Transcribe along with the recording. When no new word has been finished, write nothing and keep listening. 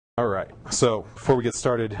So before we get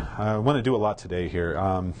started, I want to do a lot today here.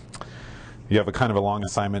 You have a kind of a long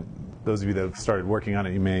assignment. Those of you that have started working on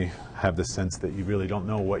it, you may have the sense that you really don't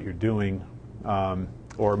know what you're doing,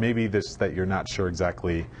 or maybe that you're not sure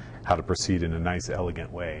exactly how to proceed in a nice, elegant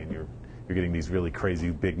way, and you're getting these really crazy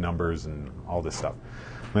big numbers and all this stuff.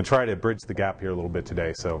 I'm going to try to bridge the gap here a little bit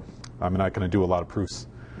today, so I'm not going to do a lot of proofs.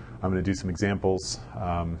 I'm going to do some examples.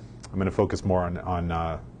 I'm going to focus more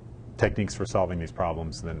on techniques for solving these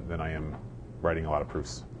problems than I am writing a lot of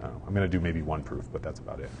proofs. I'm going to do maybe one proof, but that's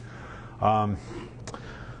about it.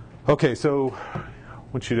 Okay, so I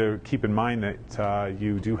want you to keep in mind that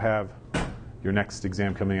you do have your next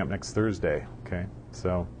exam coming up next Thursday. Okay,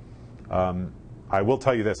 so I will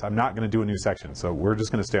tell you this: I'm not going to do a new section, so we're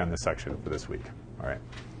just going to stay on this section for this week. All right.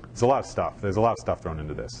 There's a lot of stuff. There's a lot of stuff thrown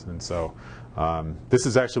into this, and so this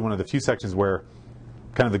is actually one of the few sections where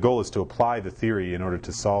kind of the goal is to apply the theory in order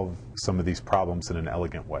to solve some of these problems in an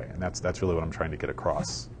elegant way, and that's really what I'm trying to get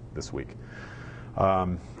across this week.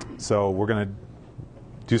 So we're going to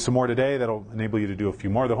do some more today that'll enable you to do a few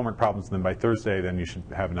more of the homework problems, and then by Thursday then you should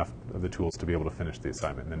have enough of the tools to be able to finish the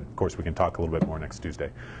assignment. And then of course we can talk a little bit more next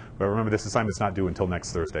Tuesday. But remember, this assignment's not due until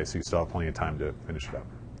next Thursday, so you still have plenty of time to finish it up.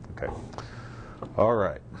 Okay. All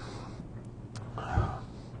right.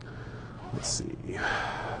 Let's see.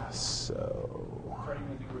 So. Are you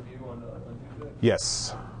going to do a review on Tuesday?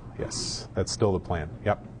 Yes. Yes. That's still the plan.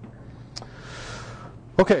 Yep.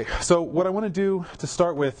 Okay. So what I want to do to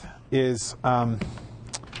start with is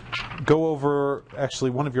go over actually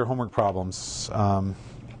one of your homework problems. In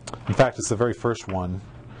fact, it's the very first one.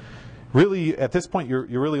 Really, at this point, you're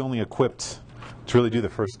really only equipped to really do the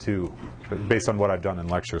first two, based on what I've done in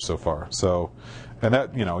lecture so far. So, and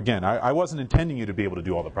that, again, I wasn't intending you to be able to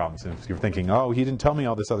do all the problems. And if you're thinking, oh, he didn't tell me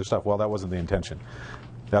all this other stuff, well, that wasn't the intention.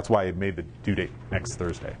 That's why I made the due date next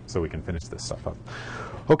Thursday, so we can finish this stuff up.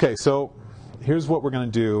 Okay, so here's what we're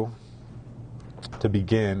going to do to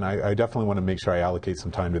begin. I definitely want to make sure I allocate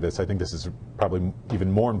some time to this. I think this is probably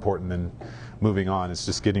even more important than moving on. It's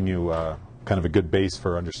just getting you kind of a good base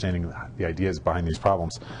for understanding the ideas behind these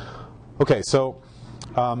problems. Okay, so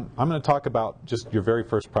I'm going to talk about just your very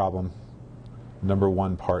first problem, number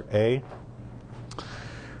 1, part A,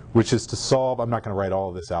 which is to solve, I'm not going to write all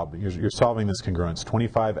of this out, but you're solving this congruence.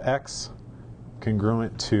 25x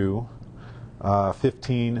congruent to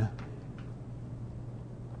 15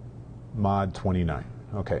 mod 29.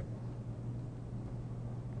 Okay.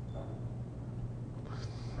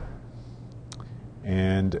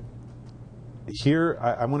 And here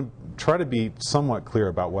I want to try to be somewhat clear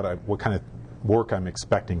about what kind of work I'm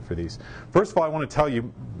expecting for these. First of all, I want to tell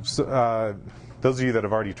you, those of you that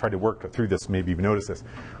have already tried to work through this, maybe you've noticed this.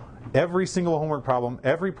 Every single homework problem,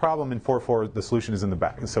 every problem in 4.4, the solution is in the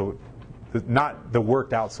back. So not the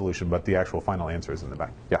worked out solution, but the actual final answer is in the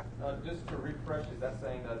back. Yeah? Just to refresh, is that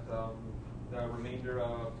saying that the remainder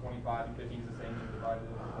of 25 and 15 is the same as divided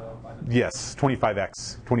by the... Yes,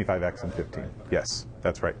 25x and 15. Yes,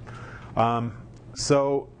 that's right.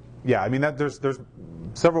 So, yeah, I mean, there's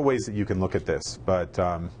several ways that you can look at this, but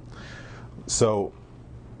so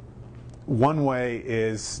one way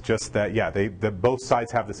is just that, yeah, both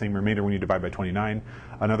sides have the same remainder when you divide by 29.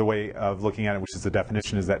 Another way of looking at it, which is the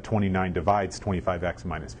definition, is that 29 divides 25x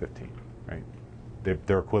minus 15, right?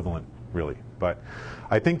 They're equivalent, really. But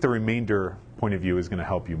I think the remainder point of view is going to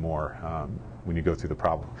help you more when you go through the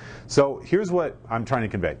problem. So here's what I'm trying to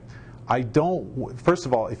convey. First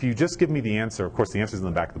of all, if you just give me the answer, of course the answer is in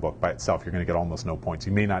the back of the book by itself, you're going to get almost no points.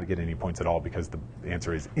 You may not get any points at all because the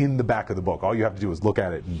answer is in the back of the book. All you have to do is look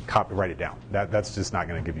at it and write it down. That's just not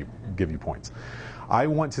going to give you points. I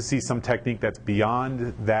want to see some technique that's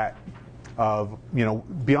beyond that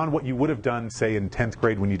beyond what you would have done, say, in 10th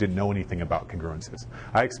grade when you didn't know anything about congruences.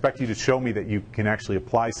 I expect you to show me that you can actually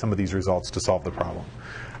apply some of these results to solve the problem.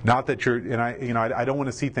 Not that I don't want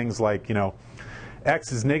to see things like,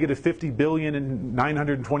 X is negative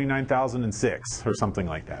 50,929,006 or something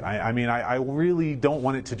like that. I mean, I really don't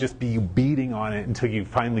want it to just be you beating on it until you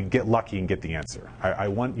finally get lucky and get the answer. I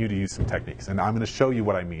want you to use some techniques, and I'm going to show you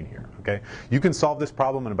what I mean here. Okay, you can solve this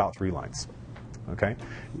problem in about 3 lines. Okay,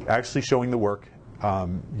 actually showing the work.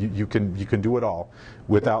 You can do it all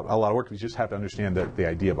without a lot of work. You just have to understand the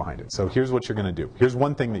idea behind it. So here's what you're going to do. Here's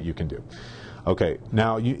one thing that you can do. Okay,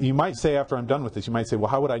 now you might say after I'm done with this, you might say,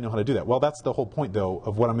 well, how would I know how to do that? Well, that's the whole point, though,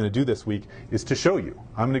 of what I'm going to do this week is to show you.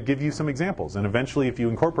 I'm going to give you some examples, and eventually if you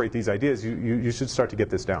incorporate these ideas, you should start to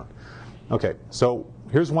get this down. Okay, so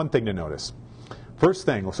here's one thing to notice. First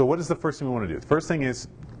thing, so what is the first thing we want to do? The first thing is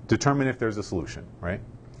determine if there's a solution, right?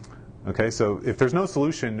 Okay, so if there's no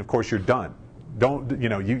solution, of course, you're done.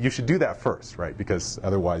 you should do that first, right? Because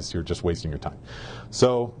otherwise you're just wasting your time.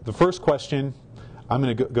 So the first question, I'm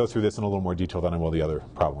going to go through this in a little more detail than I will the other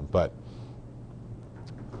problem, but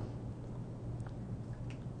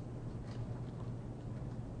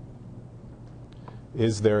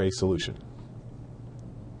is there a solution?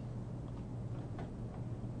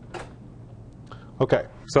 Okay,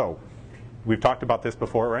 so we've talked about this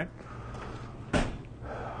before, right?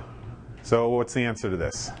 So what's the answer to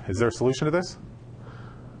this? Is there a solution to this?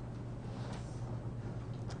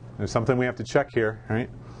 There's something we have to check here, right?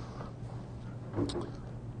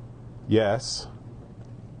 Yes.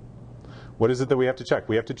 What is it that we have to check?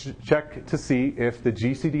 We have to check to see if the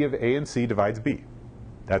GCD of A and C divides B.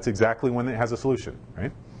 That's exactly when it has a solution,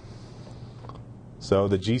 right? So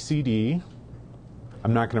the GCD,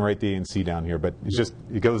 I'm not going to write the A and C down here, but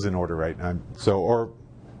it goes in order, right? So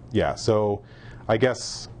I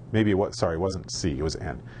guess maybe it wasn't C, it was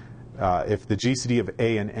N. If the GCD of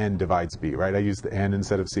A and N divides B, right? I used the N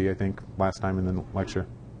instead of C, I think, last time in the lecture.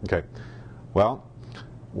 Okay. Well,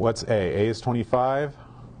 what's A? A is 25.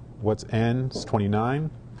 What's N? It's 29.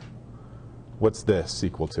 What's this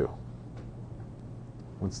equal to?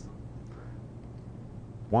 What's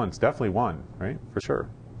 1? It's definitely 1, right? For sure.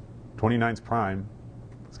 29's prime.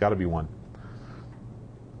 It's got to be 1.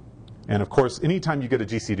 And of course, anytime you get a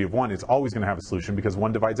GCD of 1, it's always going to have a solution because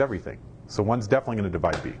 1 divides everything. So 1's definitely going to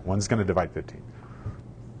divide B. 1's going to divide 15.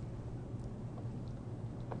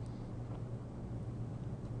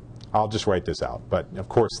 I'll just write this out, but of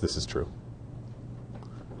course this is true.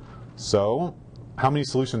 So how many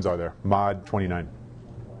solutions are there? Mod 29.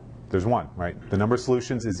 There's 1, right? The number of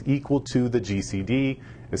solutions is equal to the GCD,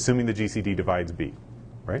 assuming the GCD divides B,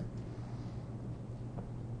 right?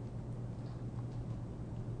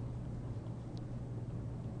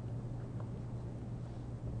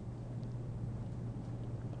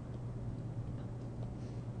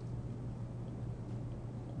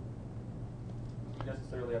 You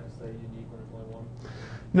necessarily have to say unique when there's only 1?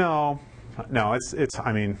 No,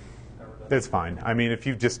 it's fine. I mean, if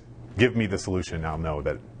you just give me the solution, I'll know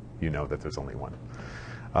that you know that there's only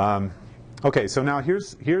 1. Okay, so now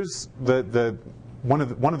here's the one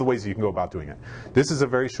of the ways you can go about doing it. This is a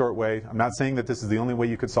very short way. I'm not saying that this is the only way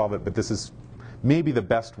you could solve it, but this is maybe the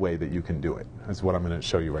best way that you can do it. That's what I'm going to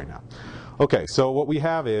show you right now. Okay, so what we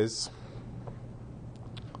have is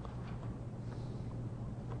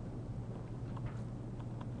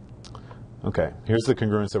here's the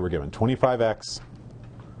congruence that we're given. 25x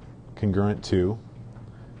congruent to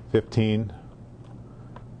 15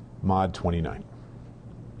 mod 29.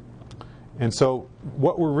 And so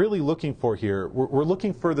what we're really looking for here, we're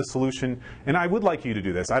looking for the solution, and I would like you to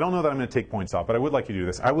do this. I don't know that I'm going to take points off, but I would like you to do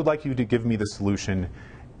this. I would like you to give me the solution.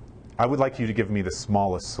 I would like you to give me the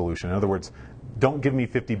smallest solution. In other words, don't give me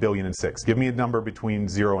 50 billion and 6. Give me a number between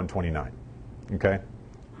 0 and 29. Okay?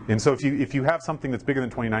 And so if you have something that's bigger than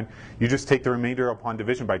 29, you just take the remainder upon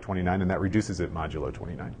division by 29, and that reduces it modulo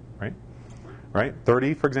 29, right? Right?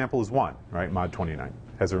 30, for example, is 1, right? Mod 29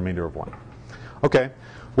 has a remainder of 1. Okay,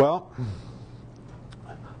 well,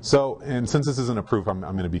 so, and since this isn't a proof, I'm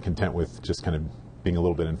going to be content with just kind of being a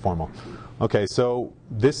little bit informal. Okay, so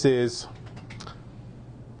this is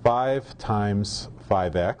 5 times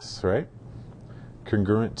 5x, right?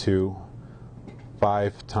 Congruent to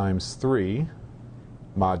 5 times 3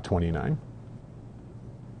 mod 29.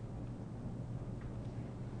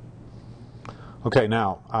 Okay,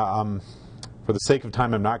 now, for the sake of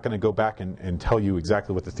time, I'm not going to go back and tell you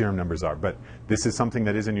exactly what the theorem numbers are, but this is something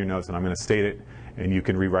that is in your notes, and I'm going to state it, and you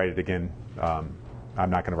can rewrite it again. I'm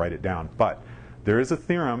not going to write it down, but there is a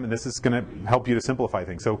theorem, and this is going to help you to simplify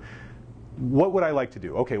things. So what would I like to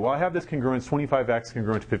do? Okay, well, I have this congruence, 25x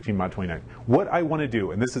congruent to 15 mod 29. What I want to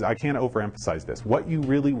do, and this is, I can't overemphasize this, what you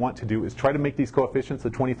really want to do is try to make these coefficients, the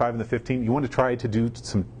 25 and the 15, you want to try to do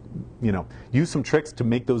some, use some tricks to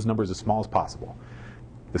make those numbers as small as possible.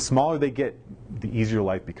 The smaller they get, the easier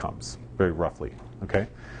life becomes, very roughly, okay?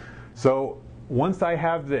 So once I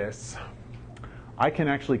have this, I can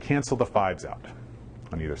actually cancel the 5s out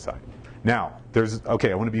on either side. Now, I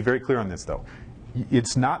want to be very clear on this, though.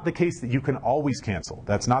 It's not the case that you can always cancel.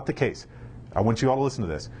 That's not the case. I want you all to listen to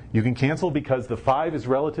this. You can cancel because the 5 is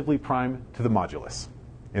relatively prime to the modulus,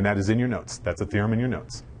 and that is in your notes. That's a theorem in your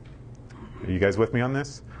notes. Are you guys with me on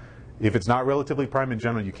this? If it's not relatively prime in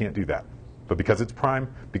general, you can't do that. But because it's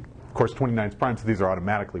prime, of course 29 is prime, so these are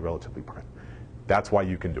automatically relatively prime. That's why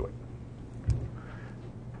you can do it.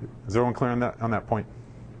 Is everyone clear on that point?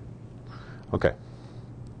 Okay.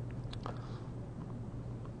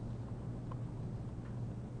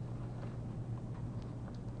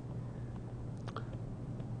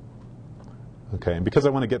 Okay, and because I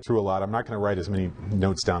want to get through a lot, I'm not going to write as many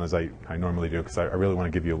notes down as I normally do, because I really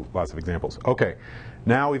want to give you lots of examples. Okay,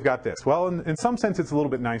 now we've got this. Well, in some sense, it's a little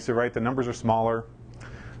bit nicer, right? The numbers are smaller.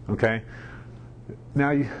 Okay.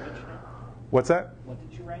 Now, what's that? What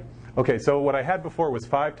did you write? Okay, so what I had before was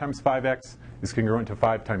 5 times 5x is congruent to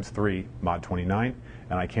 5 times 3 mod 29,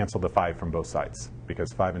 and I canceled the 5 from both sides,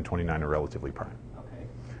 because 5 and 29 are relatively prime. Okay.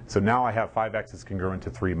 So now I have 5x is congruent to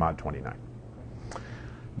 3 mod 29.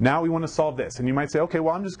 Now we want to solve this, and you might say, okay,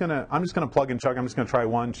 well, I'm just gonna plug and chug. I'm just gonna try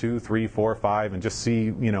 1, 2, 3, 4, 5, and just see,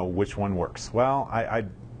 which one works. Well, I'd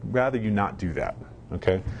rather you not do that.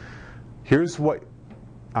 Okay. Here's what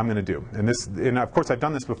I'm going to do, and of course I've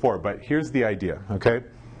done this before, but here's the idea. Okay.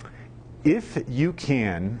 If you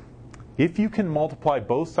can multiply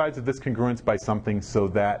both sides of this congruence by something so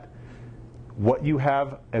that what you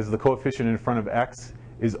have as the coefficient in front of x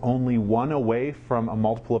is only 1 away from a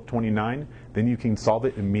multiple of 29, then you can solve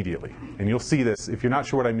it immediately. And you'll see this. If you're not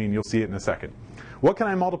sure what I mean, you'll see it in a second. What can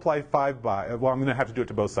I multiply 5 by? Well, I'm going to have to do it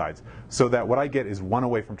to both sides, so that what I get is 1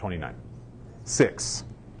 away from 29. 6.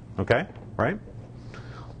 Okay? Right?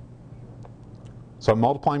 So I'm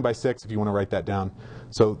multiplying by 6, if you want to write that down.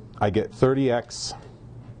 So I get 30x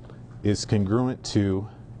is congruent to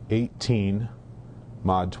 18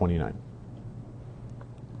 mod 29.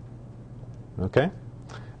 Okay?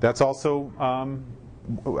 That's also,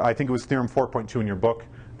 I think it was theorem 4.2 in your book.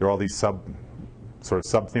 There are all these sort of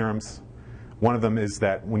sub-theorems. One of them is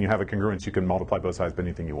that when you have a congruence, you can multiply both sides by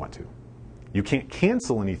anything you want to. You can't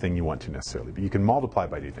cancel anything you want to necessarily, but you can multiply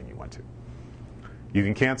by anything you want to. You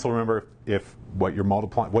can cancel, remember, if what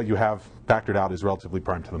you have factored out is relatively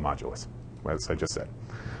prime to the modulus, as I just said.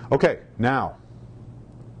 Okay, now,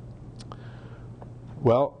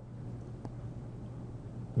 well,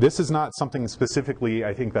 this is not something specifically,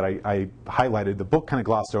 I think, that I highlighted. The book kind of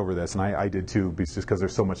glossed over this, and I did too, just because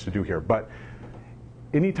there's so much to do here. But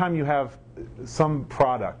anytime you have some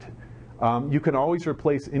product, you can always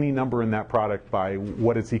replace any number in that product by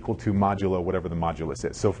what is equal to modulo whatever the modulus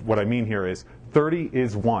is. So what I mean here is 30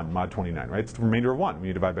 is 1 mod 29, right? It's the remainder of 1 when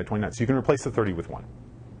you divide by 29. So you can replace the 30 with 1.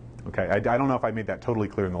 Okay, I don't know if I made that totally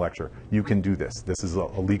clear in the lecture. You can do this. This is a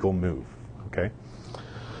legal move. Okay,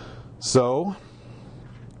 so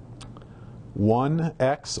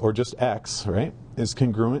 1x, or just x, right, is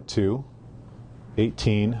congruent to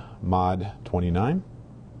 18 mod 29.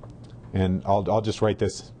 And I'll just write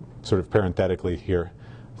this sort of parenthetically here.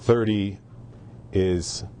 30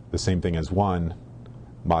 is the same thing as 1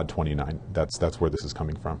 mod 29. That's where this is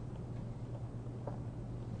coming from.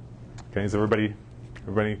 Okay, is everybody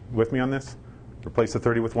with me on this? Replace the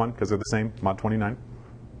 30 with 1 because they're the same, mod 29.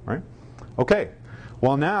 All right? Okay.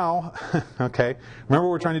 Well, now, okay, remember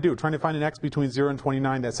what we're trying to do. We're trying to find an x between 0 and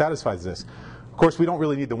 29 that satisfies this. Of course, we don't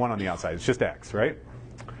really need the 1 on the outside. It's just x, right?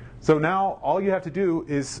 So now all you have to do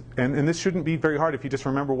is, and this shouldn't be very hard if you just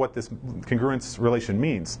remember what this congruence relation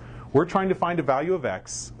means. We're trying to find a value of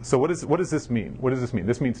x. So what does this mean? What does this mean?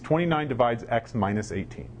 This means 29 divides x minus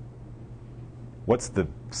 18. What's the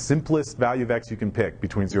simplest value of x you can pick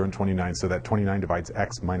between 0 and 29 so that 29 divides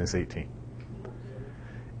x minus 18?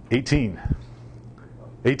 18.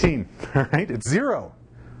 18, all right? It's 0.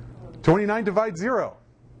 29 divides 0.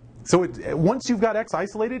 So once you've got x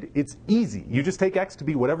isolated, it's easy. You just take x to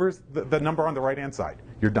be whatever's the number on the right-hand side.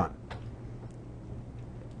 You're done.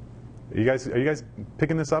 Are you guys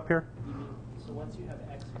picking this up here? So once you have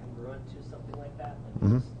x congruent to something like that,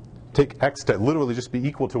 Take x to literally just be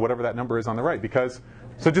equal to whatever that number is on the right. Because,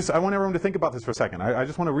 I want everyone to think about this for a second. I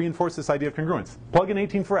just want to reinforce this idea of congruence. Plug in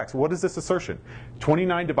 18 for x. What is this assertion?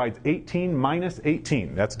 29 divides 18 minus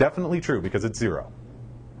 18. That's definitely true because it's 0.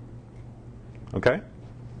 Okay?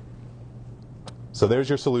 So there's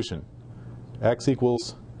your solution. X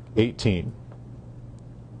equals 18.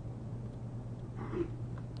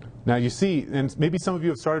 Now you see, and maybe some of you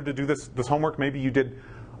have started to do this homework. Maybe you did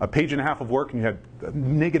a page and a half of work and you had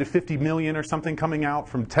negative 50 million or something coming out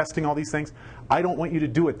from testing all these things. I don't want you to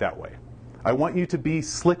do it that way. I want you to be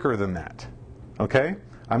slicker than that. Okay?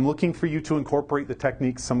 I'm looking for you to incorporate the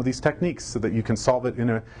techniques, some of these techniques, so that you can solve it in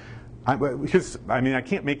a... I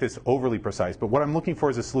can't make this overly precise, but what I'm looking for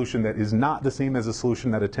is a solution that is not the same as a solution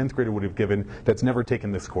that a 10th grader would have given that's never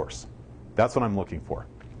taken this course. That's what I'm looking for.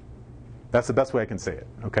 That's the best way I can say it,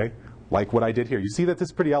 okay? Like what I did here. You see that this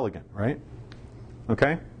is pretty elegant, right?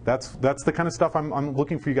 Okay? That's the kind of stuff I'm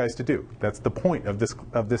looking for you guys to do. That's the point of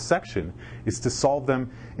this section, is to solve them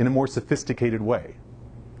in a more sophisticated way.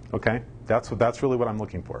 Okay? That's really what I'm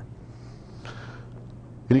looking for.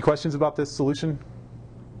 Any questions about this solution?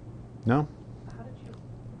 No? How did you...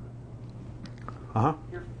 Uh-huh.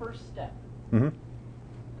 Your first step, Mm-hmm.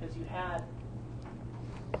 because you had...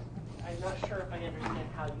 I'm not sure if I understand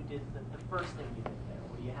how you did the first thing you did there,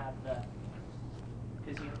 where you have the,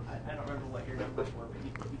 because I don't remember what your numbers were, but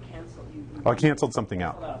you canceled, I canceled something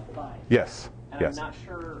out. Out 5. Yes. And yes. I'm not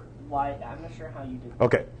sure why, I'm not sure how you did that.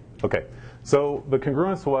 Okay. Okay. So the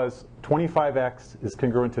congruence was 25x is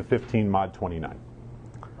congruent to 15 mod 29.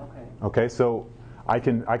 Okay. Okay. So I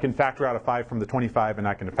can factor out a 5 from the 25, and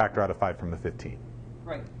I can factor out a 5 from the 15.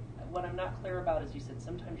 Right. What I'm not clear about is you said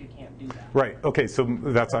sometimes you can't do that. Right. Okay. So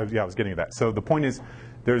that's yeah, I was getting at that. So the point is,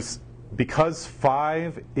 because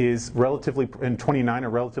 5 is relatively and 29 are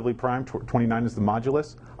relatively prime. 29 is the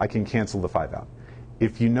modulus. I can cancel the 5 out.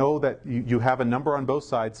 If you know that you have a number on both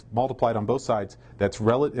sides, multiplied on both sides, that's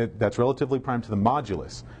relatively prime to the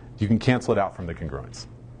modulus, you can cancel it out from the congruence.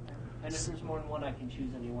 And if there's more than one, I can choose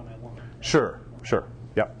any one I want. Sure. Sure.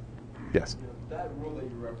 Yep. Yes. That rule that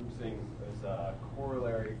you're referencing is a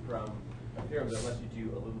corollary from a theorem that lets you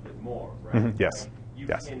do a little bit more, right? Mm-hmm. Yes. You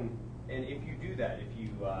yes. can, and if you do that,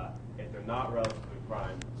 if they're not relatively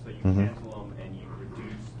prime, so you Mm-hmm. cancel them and you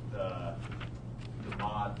reduce the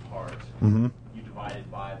mod part, Mm-hmm. you divide it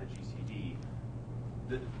by the GCD.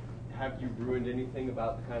 Have you ruined anything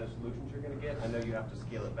about the kind of solutions you're going to get? I know you have to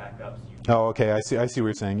scale it back up. So you Oh, okay. I see what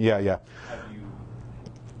you're saying. Yeah, yeah. have you.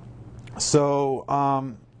 So,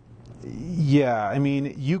 yeah. I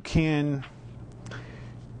mean, you can.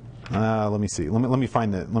 Let me see. Let me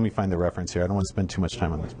find the reference here. I don't want to spend too much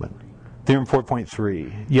time on this, but theorem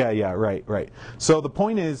 4.3. Yeah, yeah. Right, right. So the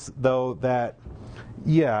point is, though, that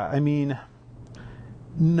yeah. I mean,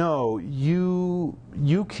 no. You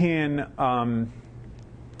can.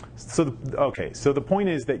 So the point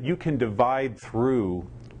is that you can divide through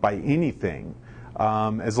by anything,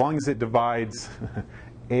 as long as it divides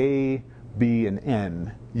a, b, and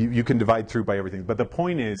n. You can divide through by everything. But the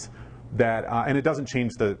point is that, and it doesn't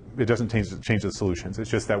change the solutions. It's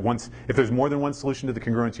just that if there's more than one solution to the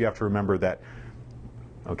congruence, you have to remember that.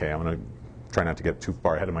 Okay, I'm going to try not to get too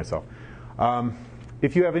far ahead of myself.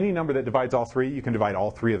 If you have any number that divides all three, you can divide all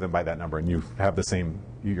three of them by that number, and you have the same.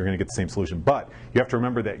 You're going to get the same solution. But you have to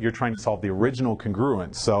remember that you're trying to solve the original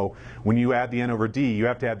congruence. So when you add the n over d, you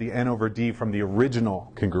have to add the n over d from the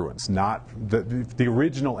original congruence, not the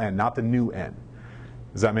original n, not the new n.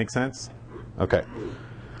 Does that make sense? Okay.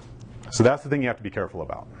 So that's the thing you have to be careful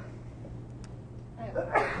about. I have a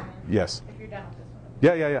question. Yes. If you're done with this one.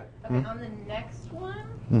 Yeah, yeah, yeah. Okay, Mhm. on the next one,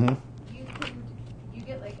 Mhm. you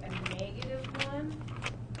get like a negative one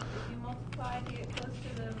if you multiply to get close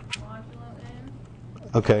to the modulo n.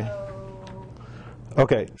 Okay. So,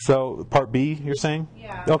 Okay. So part B, you're saying?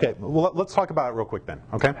 Yeah. Okay. Well, let's talk about it real quick then.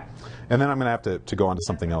 Okay. Okay. And then I'm going to have to go on to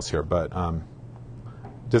something else here. But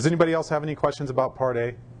does anybody else have any questions about part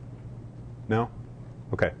A? No.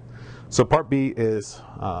 Okay. So part B is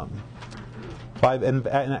 5, and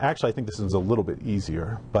actually I think this is a little bit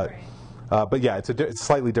easier, but yeah, it's a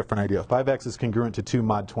slightly different idea. 5x is congruent to 2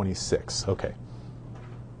 mod 26. Okay.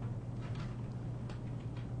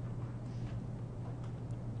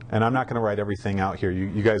 And I'm not going to write everything out here.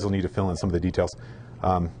 You guys will need to fill in some of the details.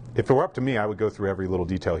 If it were up to me, I would go through every little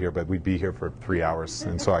detail here, but we'd be here for 3 hours,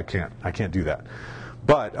 and so I can't do that.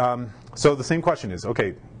 But so the same question is,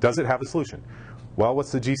 okay, does it have a solution? Well,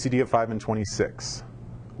 what's the GCD of 5 and 26?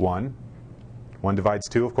 1. 1 divides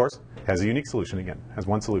 2, of course. Has a unique solution again. Has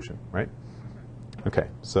one solution, right? Okay,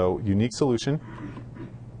 so unique solution.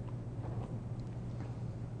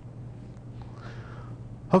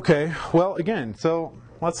 Okay, well, again, so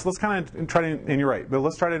let's kind of try to, and you're right, but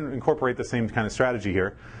let's try to incorporate the same kind of strategy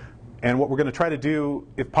here. And what we're going to try to do,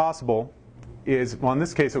 if possible, is, well, in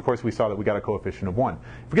this case, of course, we saw that we got a coefficient of 1.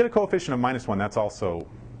 If we get a coefficient of -1, that's also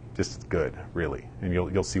just good, really. And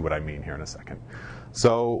you'll see what I mean here in a second.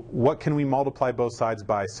 So what can we multiply both sides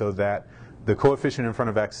by so that the coefficient in front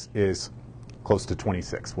of x is close to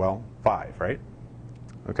 26? Well, 5, right?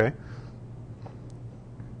 Okay.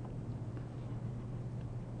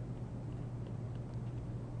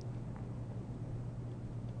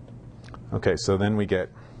 Okay, so then we get,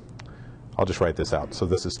 I'll just write this out. So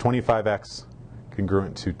this is 25x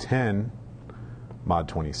congruent to 10 mod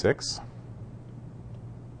 26.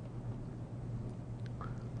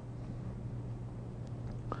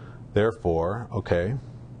 Therefore, okay.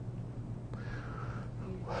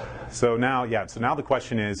 So now, yeah. So now the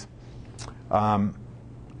question is,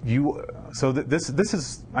 this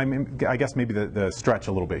is, I mean, I guess maybe the stretch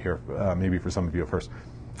a little bit here, maybe for some of you at first.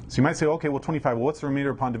 So you might say, okay, well, 25. Well, what's the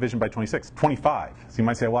remainder upon division by 26? 25. So you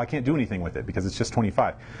might say, well, I can't do anything with it because it's just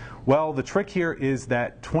 25. Well, the trick here is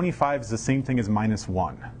that 25 is the same thing as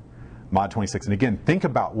 -1. Mod 26. And again, think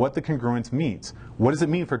about what the congruence means. What does it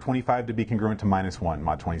mean for 25 to be congruent to -1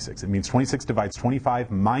 mod 26? It means 26 divides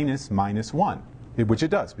 25 minus -1, which it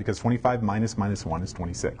does, because 25 minus 1 is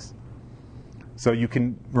 26. So you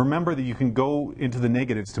can remember that you can go into the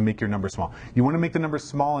negatives to make your number small. You want to make the numbers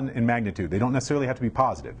small in magnitude. They don't necessarily have to be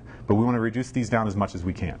positive, but we want to reduce these down as much as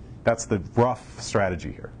we can. That's the rough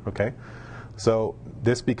strategy here, okay? So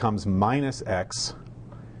this becomes minus x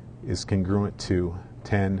is congruent to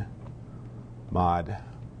 10 mod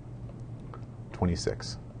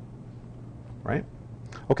 26, right?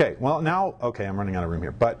 Okay, well now, okay, I'm running out of room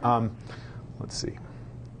here, but let's see.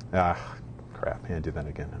 Crap, I did that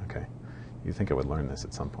again, okay. You'd think I would learn this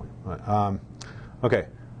at some point. Okay,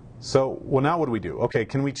 so, well now what do we do? Okay,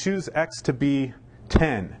 can we choose x to be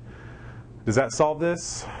 10? Does that solve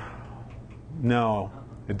this? No,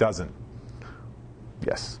 it doesn't.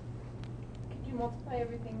 Yes? Could you multiply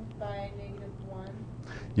everything by -1?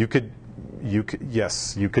 You could,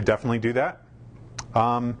 yes, you could definitely do that.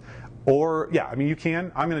 Or, yeah, I mean you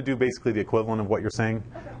can. I'm going to do basically the equivalent of what you're saying.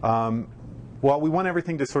 Okay. Well, we want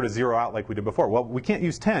everything to sort of zero out like we did before. Well, we can't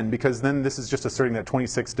use 10 because then this is just asserting that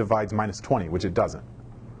 26 divides minus 20, which it doesn't.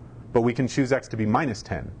 But we can choose x to be minus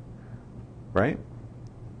 10, right?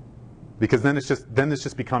 Because then this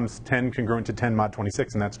just becomes 10 congruent to 10 mod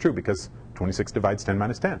 26, and that's true because 26 divides 10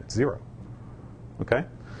 minus 10. It's 0. Okay?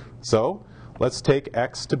 So let's take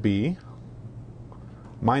x to be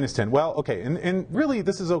minus 10. Well, okay, and really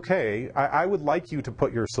this is okay. I would like you to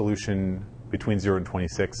put your solution between 0 and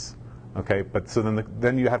 26. Okay, but so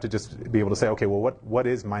then you have to just be able to say, okay, well, what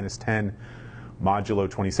is minus 10 modulo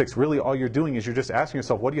 26? Really, all you're doing is you're just asking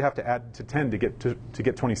yourself, what do you have to add to 10 to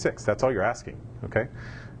get 26? That's all you're asking. Okay,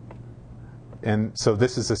 and so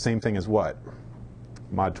this is the same thing as what?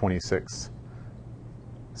 Mod 26,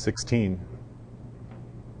 16,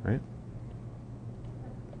 right?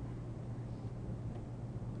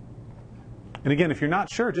 And again, if you're not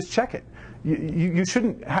sure, just check it. You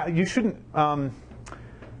shouldn't.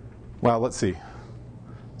 Well, let's see.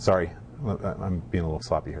 Sorry, I'm being a little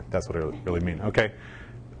sloppy here. That's what I really mean. Okay,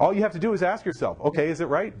 all you have to do is ask yourself, okay, is it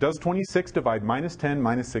right? Does 26 divide minus 10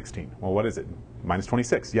 minus 16? Well, what is it? Minus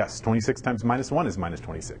 26. Yes, 26 times minus 1 is minus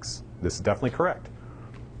 26. This is definitely correct.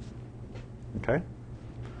 Okay.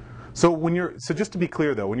 So just to be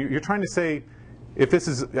clear though, when you're trying to say, if this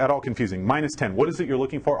is at all confusing, minus 10, what is it you're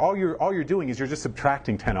looking for? All you're doing is you're just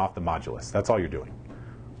subtracting 10 off the modulus. That's all you're doing.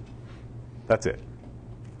 That's it.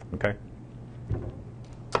 Okay?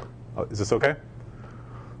 Oh, is this okay?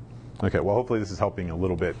 Okay, well hopefully this is helping a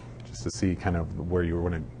little bit just to see kind of where you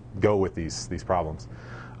want to go with these problems.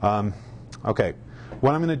 Okay,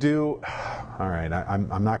 what I'm going to do, all right,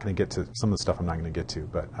 I'm not going to get to some of the stuff I'm not going to get to,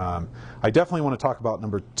 but I definitely want to talk about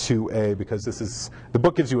number 2A because this is, the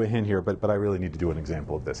book gives you a hint here, but I really need to do an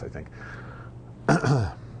example of this, I think.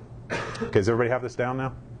 Okay, does everybody have this down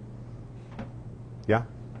now? Yeah?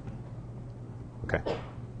 Okay.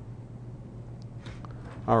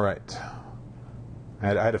 All right. I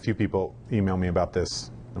had a few people email me about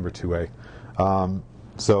this, number 2A.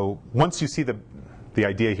 So once you see the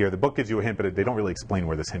idea here, the book gives you a hint, but they don't really explain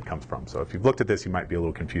where this hint comes from. So if you've looked at this, you might be a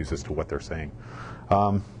little confused as to what they're saying.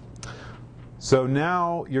 So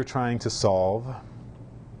now you're trying to solve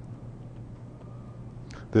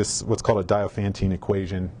this, what's called a Diophantine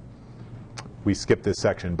equation. We skipped this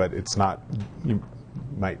section, but it's not, you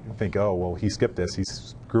might think, oh, well, he skipped this.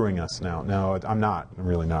 He's screwing us now. No, I'm not. I'm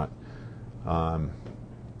really not.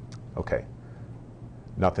 Okay.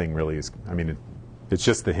 Nothing really is, I mean, it's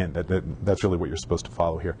just the hint. That's really what you're supposed to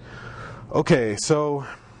follow here. Okay, so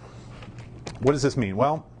what does this mean?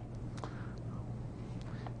 Well,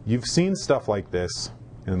 you've seen stuff like this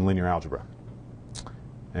in linear algebra.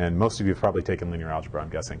 And most of you have probably taken linear algebra, I'm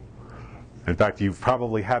guessing. In fact, you've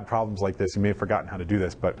probably had problems like this. You may have forgotten how to do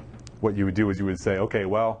this, but what you would do is you would say, okay,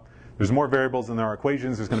 well, there's more variables than there are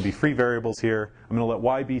equations. There's going to be free variables here. I'm going to let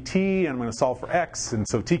y be t, and I'm going to solve for x. And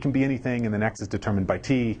so t can be anything, and then x is determined by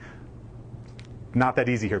t. Not that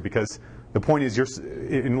easy here, because the point is,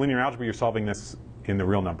 in linear algebra, you're solving this in the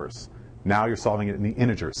real numbers. Now you're solving it in the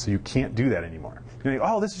integers, so you can't do that anymore. You're like,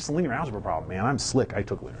 oh, this is just a linear algebra problem. Man, I'm slick. I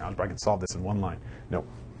took linear algebra. I can solve this in one line. No,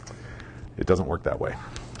 it doesn't work that way.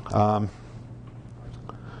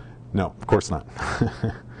 No, of course not.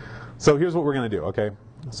 So here's what we're going to do, okay?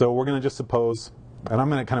 So we're going to just suppose, and I'm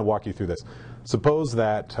going to kind of walk you through this. Suppose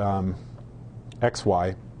that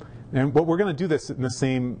xy, and what we're going to do this in the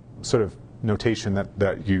same sort of notation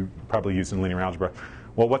that you probably use in linear algebra.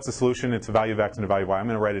 Well, what's the solution? It's a value of x and a value of y. I'm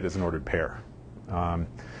going to write it as an ordered pair. You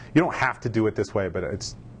don't have to do it this way, but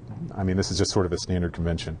I mean, this is just sort of a standard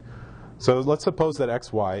convention. So let's suppose that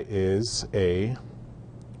xy is a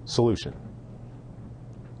solution.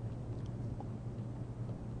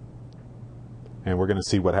 And we're going to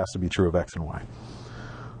see what has to be true of x and y.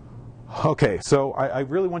 Okay, so I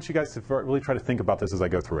really want you guys to really try to think about this as I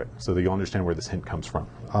go through it, so that you'll understand where this hint comes from.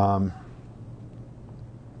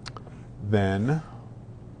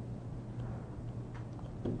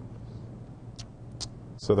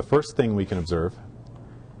 So the first thing we can observe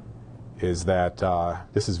is that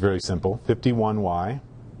this is very simple. 51y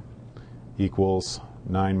equals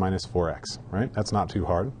 9 minus 4x, right? That's not too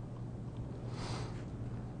hard.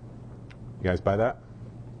 You guys buy that?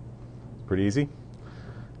 Pretty easy.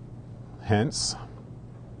 Hence,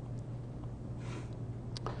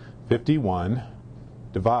 51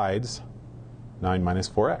 divides 9 minus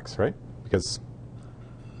 4x, right? Because,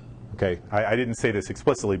 okay, I didn't say this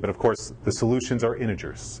explicitly, but of course the solutions are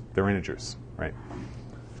integers. They're integers, right?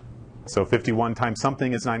 So 51 times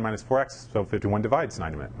something is 9 minus 4x, so 51 divides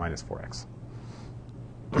 9 minus 4x.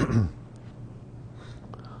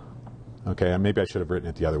 Okay, and maybe I should have written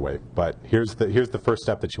it the other way, but here's the first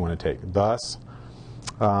step that you want to take. Thus,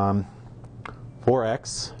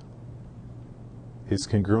 4x is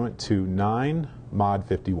congruent to 9 mod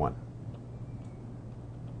 51.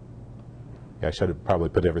 Yeah, I should have probably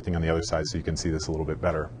put everything on the other side so you can see this a little bit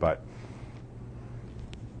better, but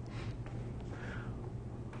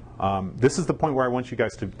this is the point where I want you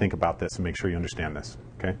guys to think about this and make sure you understand this,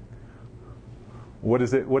 okay? What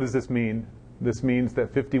does this mean? This means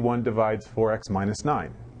that 51 divides 4x minus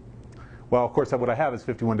 9. Well, of course, what I have is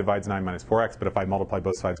 51 divides 9 minus 4x, but if I multiply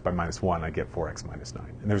both sides by minus 1, I get 4x minus 9.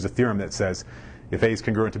 And there's a theorem that says if A is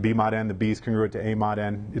congruent to B mod n, the B is congruent to A mod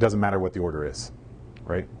n, it doesn't matter what the order is,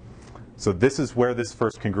 right? So this is where this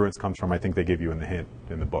first congruence comes from. I think they give you in the hint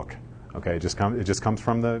in the book. Okay, it just comes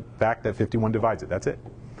from the fact that 51 divides it. That's it.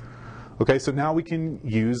 Okay, so now we can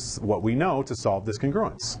use what we know to solve this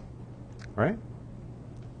congruence, right?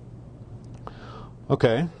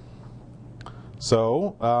 Okay,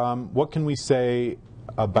 so what can we say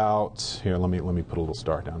about, here, let me put a little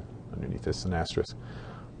star down underneath this, an asterisk.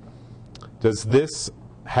 Does this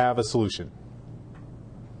have a solution?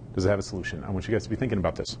 Does it have a solution? I want you guys to be thinking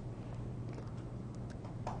about this.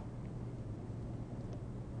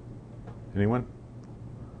 Anyone?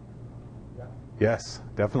 Yeah. Yes,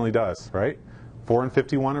 definitely does, right? 4 and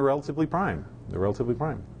 51 are relatively prime. They're relatively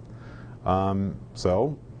prime.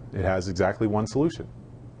 So it has exactly one solution.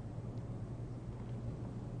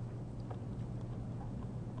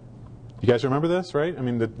 You guys remember this, right? I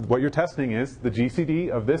mean, what you're testing is the GCD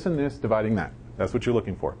of this and this dividing that. That's what you're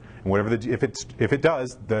looking for. And whatever if it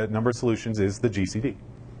does, the number of solutions is the GCD.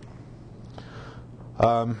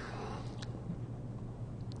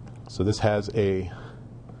 So this has a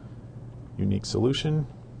unique solution.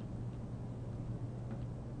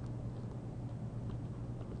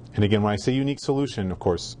 And again, when I say unique solution, of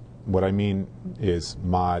course, what I mean is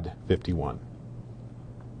mod 51.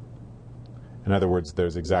 In other words,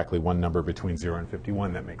 there's exactly one number between 0 and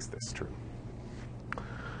 51 that makes this true.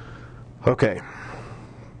 Okay.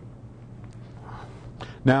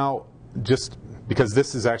 Now, just because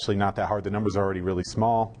this is actually not that hard, the numbers are already really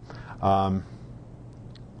small.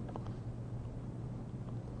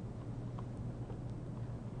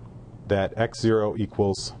 That x0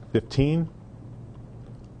 equals 15.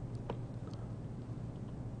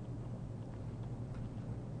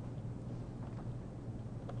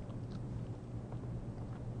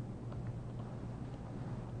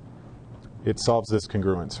 It solves this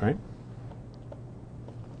congruence, right?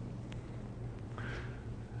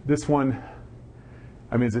 This one,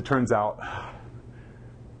 I mean, as it turns out,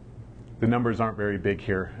 the numbers aren't very big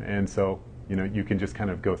here, and so you can just kind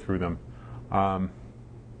of go through them.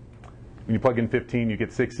 When you plug in 15, you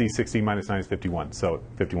get 60. 60 minus 9 is 51, so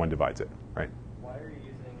 51 divides it, right? Why are you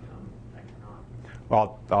using economics?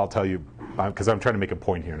 Well, I'll tell you, because I'm trying to make a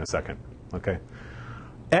point here in a second. Okay,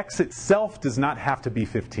 x itself does not have to be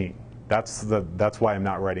 15. That's why I'm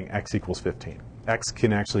not writing x equals 15. X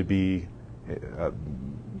can actually be, there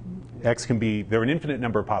are an infinite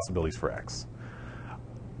number of possibilities for x.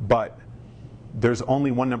 But there's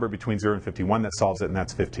only one number between 0 and 51 that solves it, and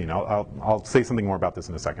that's 15. I'll say something more about this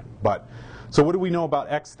in a second. But so what do we know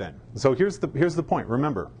about x then? So here's the point.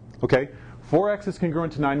 Remember, okay, 4x is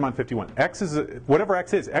congruent to 9 mod 51. Whatever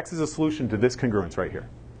x is a solution to this congruence right here.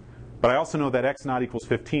 But I also know that x not equals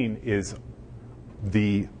 15 is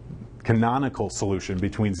the canonical solution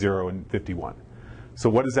between 0 and 51. So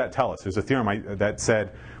what does that tell us? There's a theorem that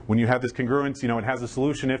said when you have this congruence, it has a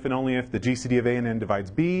solution if and only if the GCD of A and n divides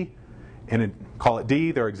B, and call it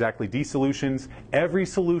D. They're exactly D solutions. Every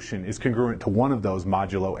solution is congruent to one of those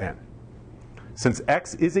modulo n. Since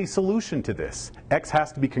x is a solution to this, x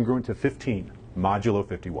has to be congruent to 15 modulo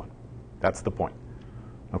 51. That's the point.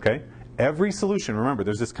 Okay? Every solution, remember,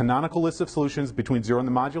 there's this canonical list of solutions between 0 and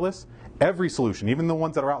the modulus. Every solution, even the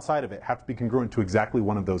ones that are outside of it, have to be congruent to exactly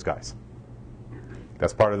one of those guys.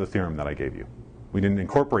 That's part of the theorem that I gave you. We didn't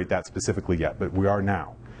incorporate that specifically yet, but we are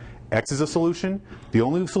now. X is a solution. The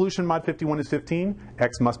only solution mod 51 is 15.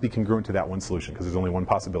 X must be congruent to that one solution because there's only one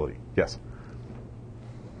possibility. Yes?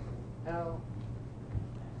 Now,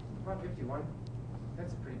 mod 51,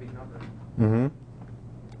 that's a pretty big number. Mm-hmm.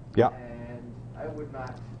 Yeah. And I would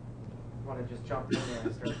not want to just jump in there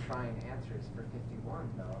and start trying answers for 51,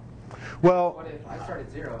 though. Well, What if I start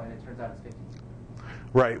at 0 and it turns out it's 52?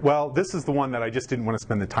 right. Well, this is the one that I just didn't want to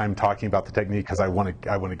spend the time talking about the technique because I want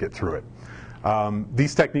to get through it.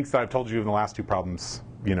 These techniques that I've told you in the last two problems,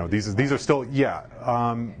 you know, these are still, yeah.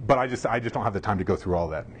 But I just don't have the time to go through all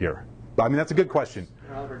that here. But, I mean, that's a good question.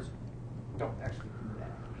 In other words, don't actually do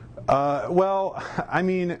that. Well, I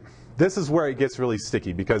mean, this is where it gets really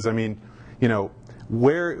sticky because, I mean, you know,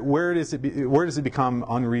 where does it become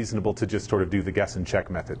unreasonable to just sort of do the guess and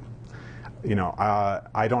check method? You know,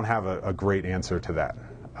 I don't have a great answer to that.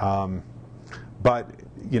 But,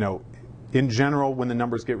 you know, in general, when the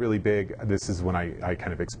numbers get really big, this is when I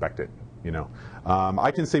kind of expect it, you know.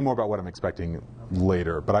 I can say more about what I'm expecting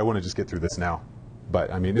later, but I want to just get through this now. But,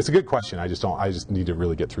 I mean, it's a good question. I just need to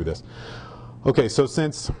really get through this. Okay, so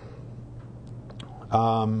since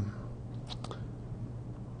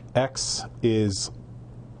X is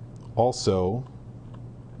also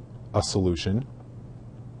a solution,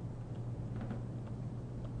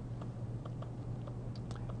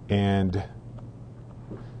 and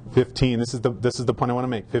 15, this is the point I want to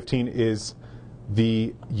make. 15 is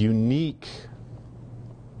the unique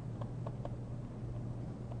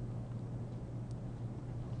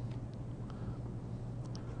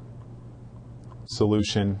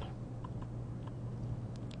solution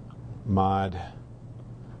mod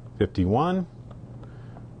 51.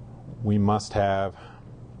 We must have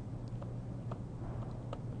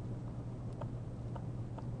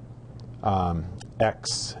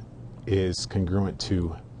X is congruent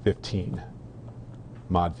to 15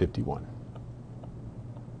 mod 51.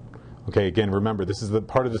 Okay, again, remember, this is the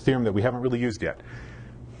part of the theorem that we haven't really used yet.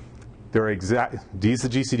 D is the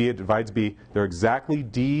GCD, it divides B. They're exactly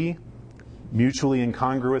D mutually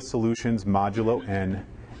incongruous solutions modulo n.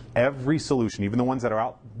 Every solution, even the ones that are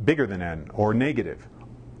out bigger than n or negative,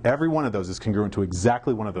 every one of those is congruent to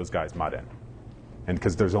exactly one of those guys mod n. And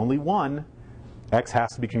because there's only one, X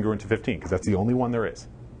has to be congruent to 15 because that's the only one there is.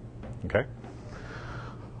 Okay?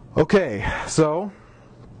 Okay, so,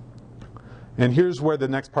 and here's where the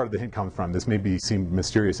next part of the hint comes from. This may seem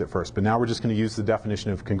mysterious at first, but now we're just going to use the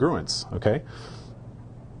definition of congruence, okay?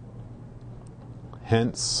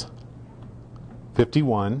 Hence,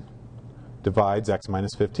 51 divides X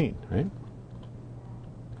minus 15, right?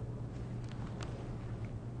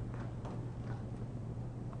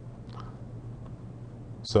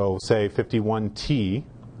 So say 51t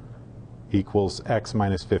equals X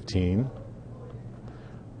minus 15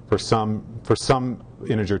 for some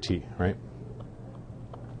integer t, right?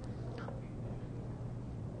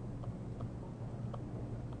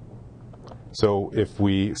 So if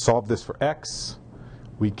we solve this for X,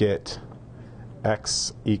 we get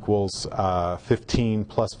X equals 15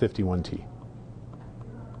 plus 51t.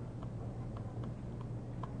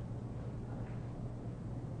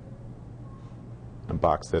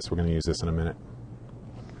 Unbox this. We're going to use this in a minute.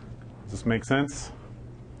 Does this make sense?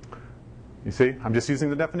 You see, I'm just using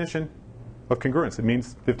the definition of congruence. It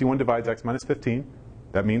means 51 divides X minus 15.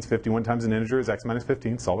 That means 51 times an integer is X minus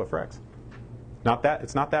 15. Solve it for X.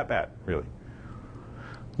 It's not that bad, really.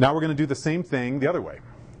 Now we're going to do the same thing the other way.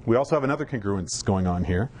 We also have another congruence going on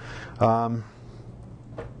here.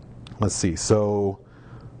 Let's see. So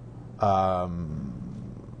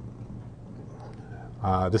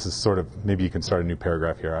this is sort of, maybe you can start a new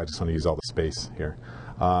paragraph here. I just want to use all the space here.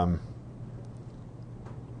 I'm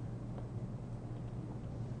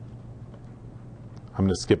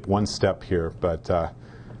going to skip one step here, but I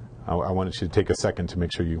wanted you to take a second to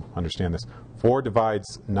make sure you understand this. 4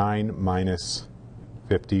 divides 9 minus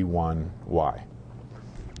 51y.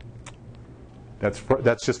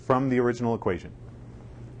 That's just from the original equation. Do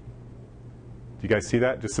you guys see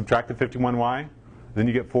that? Just subtract the 51y. Then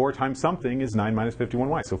you get 4 times something is 9 minus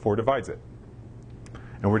 51y. So 4 divides it.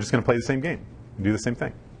 And we're just going to play the same game and do the same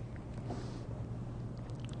thing.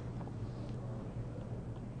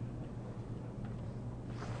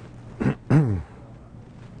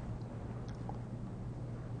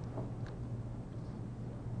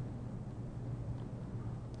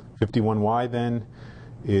 y then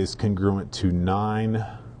is congruent to 9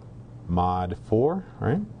 mod 4,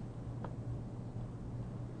 right?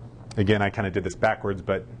 Again, I kind of did this backwards,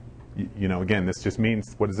 but you know, again, this just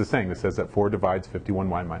means, what is this saying? This says that 4 divides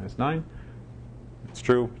 51y minus 9. It's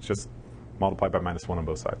true. It's just multiplied by minus 1 on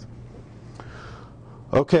both sides.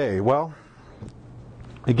 Okay, well,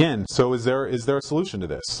 again, so is there a solution to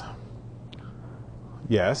this?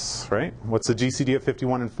 Yes, right? What's the GCD of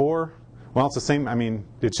 51 and 4? Well, it's the same. I mean,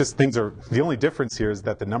 it's just things are, the only difference here is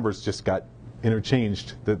that the numbers just got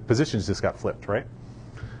interchanged. The positions just got flipped, right?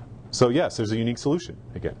 So yes, there's a unique solution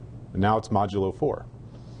again. And now it's modulo 4.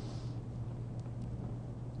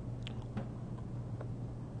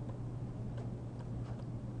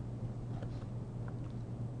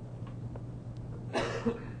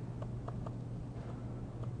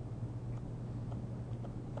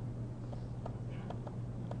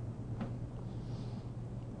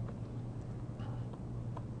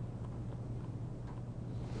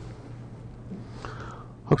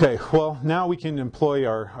 Okay, well, now we can employ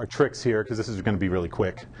our tricks here, because this is going to be really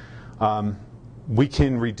quick. We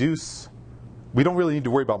can reduce, we don't really need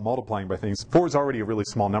to worry about multiplying by things. 4 is already a really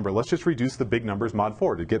small number. Let's just reduce the big numbers mod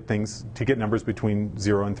 4 to get numbers between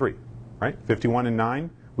 0 and 3, right? 51 and 9,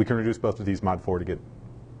 we can reduce both of these mod 4 to get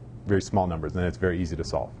very small numbers, and it's very easy to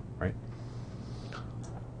solve, right?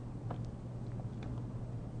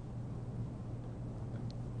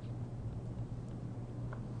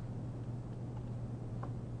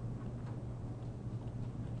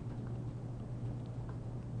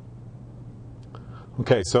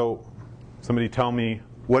 Okay, so somebody tell me,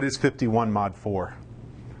 what is 51 mod 4?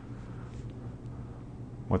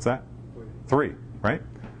 What's that? 3, right?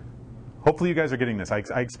 Hopefully you guys are getting this. I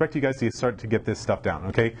expect you guys to start to get this stuff down,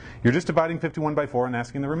 okay? You're just dividing 51 by 4 and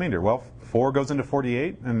asking the remainder. Well, 4 goes into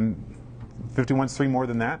 48, and 51 is 3 more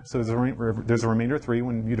than that, so there's a remainder of 3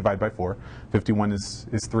 when you divide by 4. 51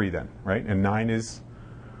 is 3 then, right? And 9 is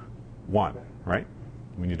 1, right?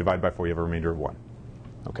 When you divide by 4, you have a remainder of 1.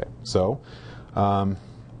 Okay, so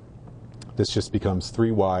this just becomes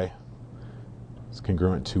 3y is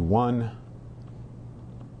congruent to 1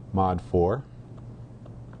 mod 4.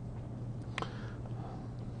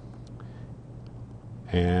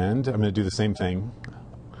 And I'm going to do the same thing.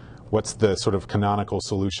 What's the sort of canonical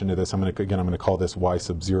solution to this? I'm going to call this y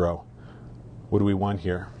sub 0. What do we want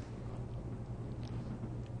here?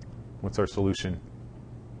 What's our solution?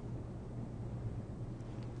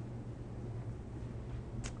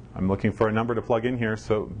 I'm looking for a number to plug in here,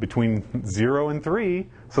 so between 0 and 3,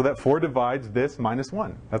 so that 4 divides this minus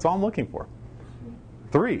 1. That's all I'm looking for.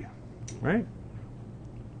 3, right?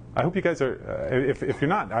 I hope you guys are, if you're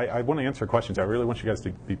not, I want to answer questions. I really want you guys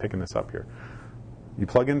to be picking this up here. You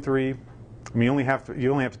plug in 3. I mean, you only have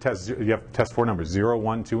to test, you have to test 4 numbers, 0,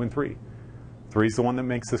 1, 2, and 3. 3 is the one that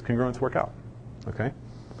makes this congruence work out. Okay?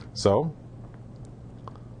 So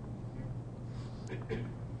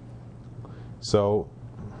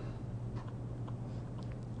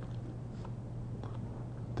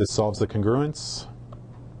this solves the congruence.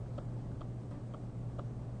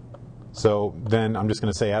 So then I'm just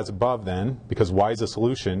going to say as above then, because y is a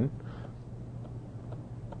solution.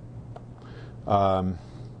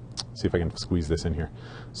 See if I can squeeze this in here.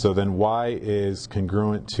 So then y is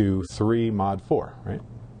congruent to 3 mod 4, right?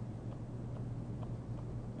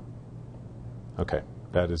 Okay,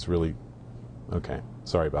 that is really, okay,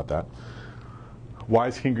 sorry about that. Y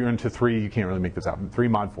is congruent to 3, you can't really make this out. 3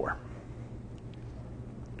 mod 4.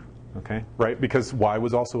 Okay, right? Because y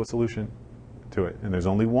was also a solution to it. And there's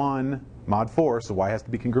only one mod 4, so y has to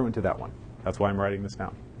be congruent to that one. That's why I'm writing this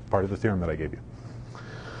down. Part of the theorem that I gave you.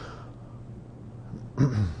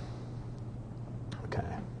 Okay,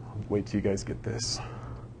 I'll wait till you guys get this.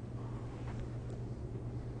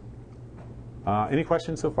 Any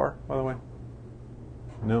questions so far, by the way?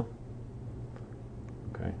 No?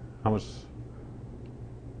 Okay. How much?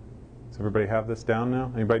 Does everybody have this down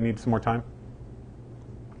now? Anybody need some more time?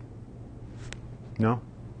 No?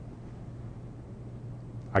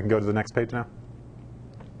 I can go to the next page now?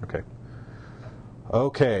 Okay.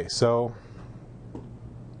 Okay, so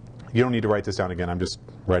you don't need to write this down again. I'm just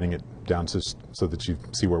writing it down so that you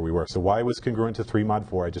see where we were. So y was congruent to 3 mod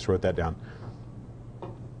 4. I just wrote that down.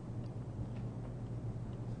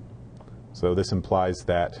 So this implies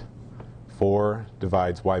that 4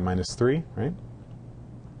 divides y minus 3, right?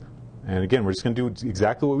 And again, we're just going to do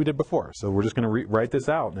exactly what we did before. So we're just going to write this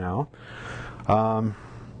out now.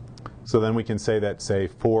 So then we can say that, say,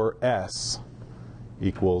 4s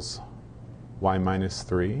equals y minus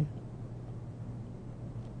 3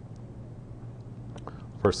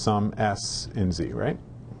 for some s in z, right?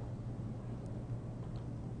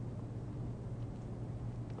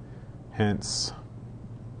 Hence,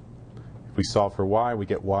 if we solve for y, we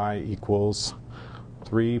get y equals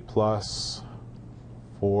 3 plus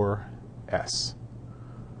 4s.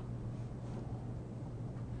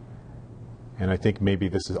 and I think maybe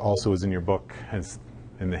this is also is in your book as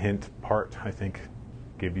in the hint part, I think,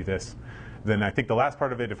 gave you this. Then I think the last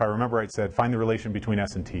part of it, if I remember right, said find the relation between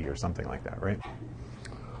S and T or something like that, right?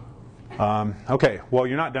 Okay, well,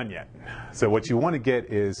 you're not done yet. So what you want to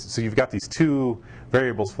get is, so you've got these two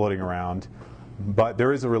variables floating around, but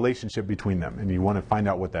there is a relationship between them, and you want to find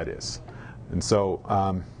out what that is. And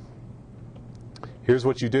so here's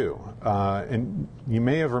what you do. And you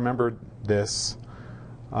may have remembered this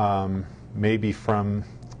maybe from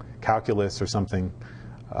calculus or something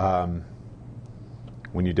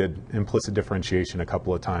when you did implicit differentiation a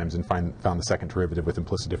couple of times and found the second derivative with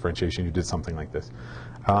implicit differentiation. You did something like this.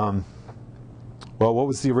 Well, what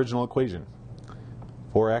was the original equation?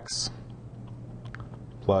 4x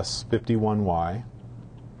plus 51y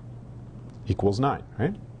equals 9,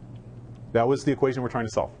 right? That was the equation we're trying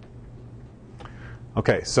to solve.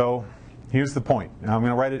 Okay, so here's the point. Now I'm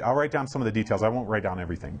going to write it. I'll write down some of the details. I won't write down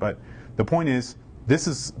everything, but the point is, this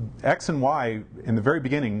is x and y in the very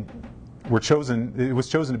beginning were chosen. It was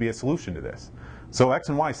chosen to be a solution to this. So x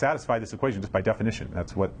and y satisfy this equation just by definition.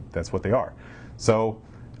 That's what they are. So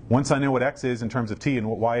once I know what x is in terms of t and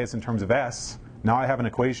what y is in terms of s, now I have an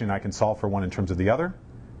equation I can solve for one in terms of the other.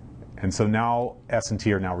 And so now s and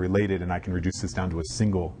t are now related, and I can reduce this down to a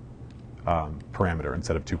single parameter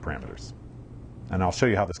instead of two parameters. And I'll show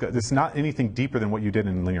you how this goes. It's not anything deeper than what you did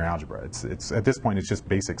in linear algebra. It's at this point, it's just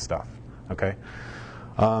basic stuff. Okay.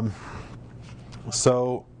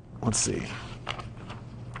 So let's see.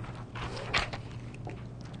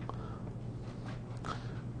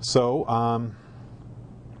 So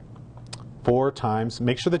 4 times.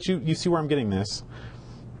 Make sure that you see where I'm getting this.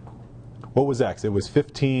 What was x? It was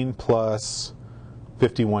 15 plus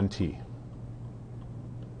 51t.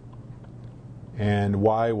 And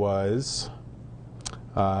y was,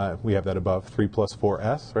 we have that above, 3 plus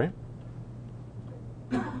 4s, right?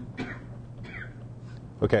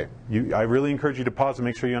 Okay, I really encourage you to pause and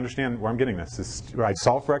make sure you understand where I'm getting this. I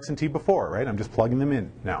solved for x and t before, right? I'm just plugging them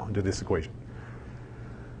in now into this equation.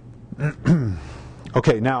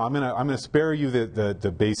 Okay, now I'm gonna spare you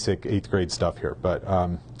the basic 8th grade stuff here, but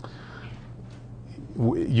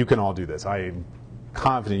you can all do this. I'm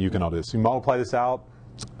confident you can all do this. You multiply this out,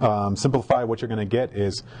 simplify. What you're going to get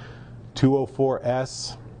is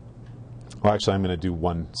 204s. Well, actually, I'm going to do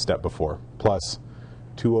one step before. Plus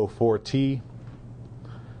 204t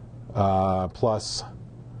plus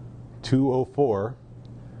 204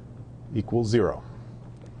 equals 0.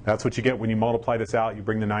 That's what you get when you multiply this out. You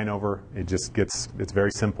bring the 9 over. It just gets, it's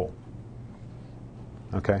very simple.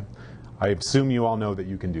 Okay? I assume you all know that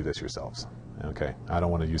you can do this yourselves. Okay? I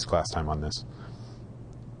don't want to use class time on this.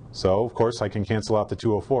 So, of course, I can cancel out the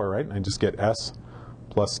 204, right? I just get s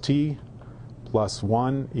plus t plus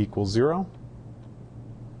 1 equals 0.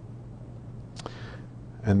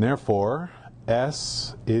 And therefore,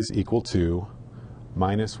 s is equal to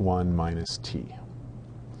minus 1 minus t.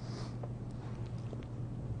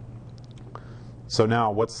 So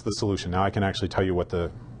now, what's the solution? Now I can actually tell you what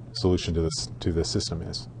the solution to this system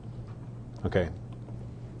is. Okay.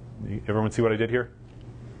 Everyone see what I did here?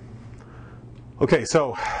 Okay,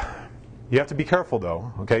 so you have to be careful,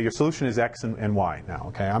 though. Okay, your solution is x and y now.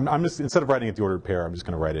 Okay, I'm just, instead of writing it the ordered pair, I'm just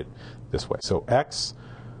going to write it this way. So x,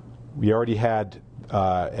 we already had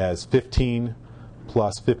as 15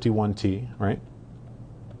 plus 51t, right?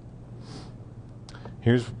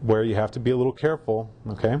 Here's where you have to be a little careful.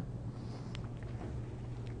 Okay. I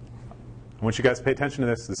want you guys to pay attention to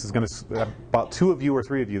this. This is going to, about 2 of you or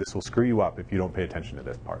 3 of you, this will screw you up if you don't pay attention to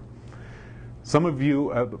this part. Some of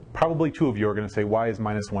you, probably 2 of you, are going to say y is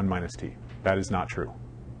minus 1 minus t. That is not true.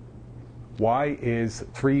 Y is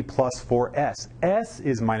 3 plus 4s. S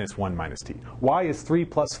is minus 1 minus t. Y is 3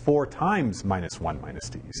 plus 4 times minus 1 minus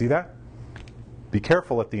t. You see that? Be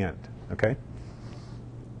careful at the end, okay?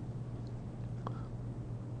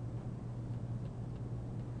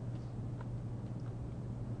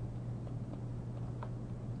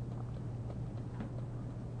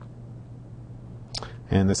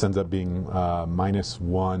 And this ends up being minus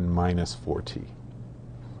 1 minus 4t.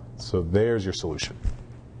 So there's your solution.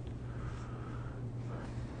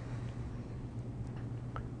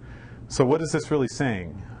 So what is this really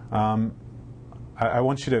saying? I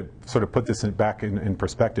want you to sort of put this back in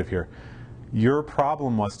perspective here. Your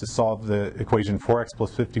problem was to solve the equation 4x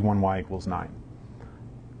plus 51y equals 9.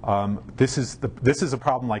 This is a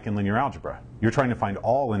problem like in linear algebra. You're trying to find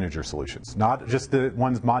all integer solutions, not just the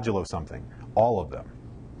ones modulo something, all of them.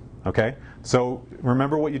 Okay? So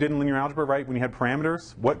remember what you did in linear algebra, right? When you had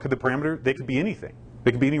parameters, what could the parameter? They could be anything.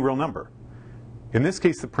 They could be any real number. In this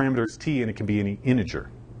case, the parameter is t, and it can be any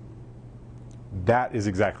integer. That is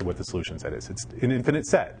exactly what the solution set is. It's an infinite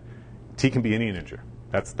set. t can be any integer.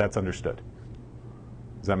 That's understood.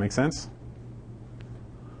 Does that make sense?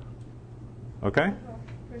 Okay?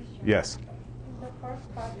 Question. Yes. In the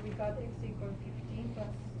first part, we got x equal 15 plus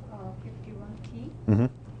 51t.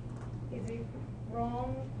 Mm-hmm. Is it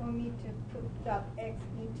wrong for me to put that x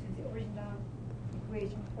into the original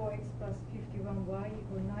equation 4x plus 51y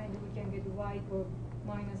equal 9? We can get y equal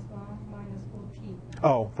minus 1 minus 4t.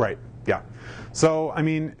 Oh, right. Yeah. So I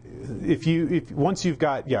mean, once you've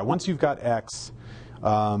got x,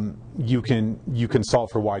 you can solve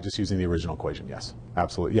for y just using the original equation. Yes,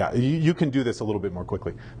 absolutely. Yeah, you can do this a little bit more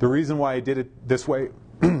quickly. The reason why I did it this way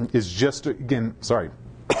is just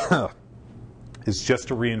is just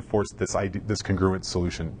to reinforce this idea, this congruent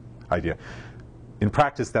solution idea. In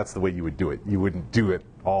practice, that's the way you would do it. You wouldn't do it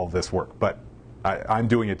all this work, but I'm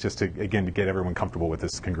doing it just to get everyone comfortable with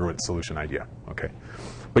this congruent solution idea. Okay,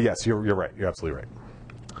 but yes, you're right. You're absolutely right.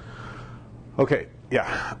 Okay,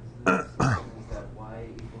 yeah. Is that y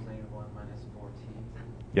equals -1 minus 4t?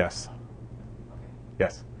 Yes. Okay.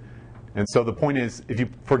 Yes. And so the point is,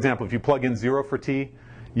 for example, if you plug in 0 for t,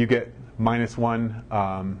 you get -1.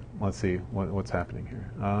 Let's see, what's happening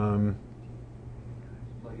here. Plug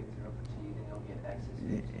in 0 for t, then you'll get x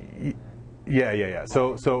is 15. Yeah.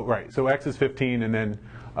 So right. So x is 15, and then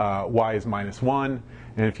y is -1.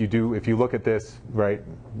 And if you look at this, right,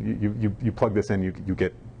 you plug this in, you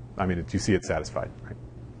get. I mean, you see it's satisfied, right?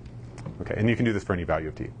 Okay, and you can do this for any value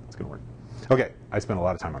of t. It's going to work. Okay, I spent a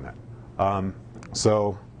lot of time on that.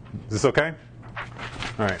 So is this okay?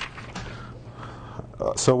 All right.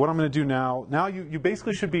 So what I'm going to do now you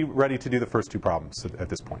basically should be ready to do the first two problems at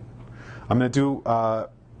this point. I'm going to do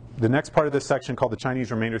the next part of this section called the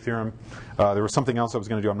Chinese remainder theorem. There was something else I was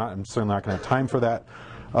going to do. I'm certainly not going to have time for that.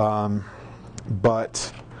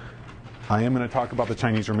 But I am going to talk about the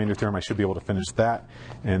Chinese remainder theorem. I should be able to finish that.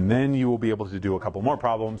 And then you will be able to do a couple more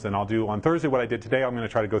problems. And I'll do on Thursday what I did today. I'm going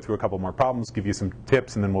to try to go through a couple more problems, give you some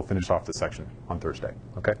tips, and then we'll finish off the section on Thursday.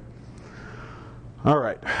 Okay? All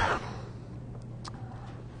right.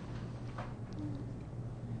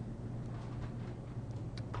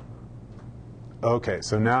 Okay,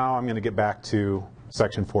 so now I'm going to get back to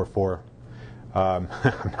section 4.4. I'm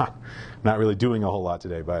not really doing a whole lot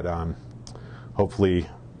today, but hopefully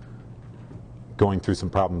going through some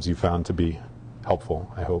problems you found to be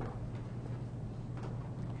helpful, I hope.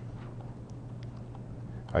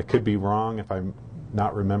 I could be wrong if I'm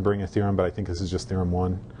not remembering a theorem, but I think this is just theorem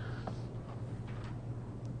 1.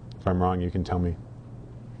 If I'm wrong, you can tell me.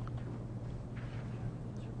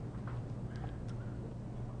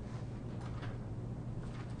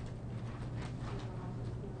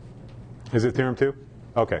 Is it theorem 2?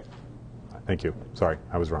 Okay. Thank you. Sorry,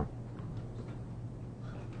 I was wrong.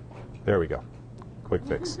 There we go. Quick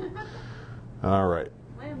fix. All right.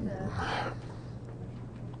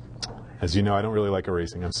 As you know, I don't really like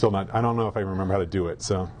erasing. I don't know if I remember how to do it.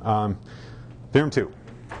 So, theorem 2,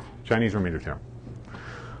 Chinese remainder theorem.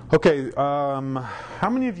 Okay, how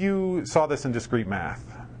many of you saw this in discrete math?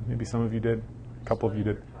 Maybe some of you did. A couple of you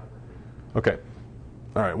did. Okay.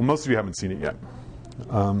 All right. Well, most of you haven't seen it yet.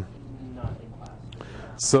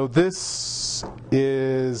 So this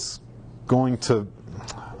is going to,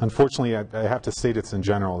 unfortunately, I have to state it's in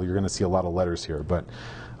general. You're going to see a lot of letters here, but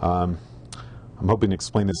I'm hoping to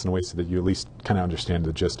explain this in a way so that you at least kind of understand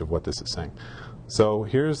the gist of what this is saying. So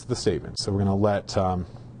here's the statement. So we're going to let,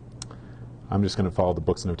 I'm just going to follow the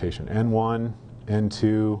book's notation. N1,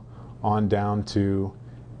 N2, on down to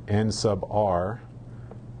N sub R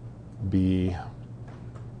be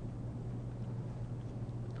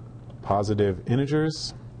positive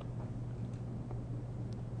integers.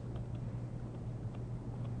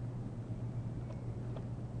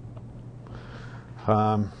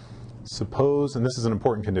 Suppose, and this is an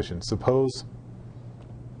important condition, suppose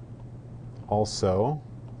also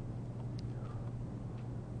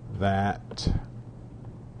that,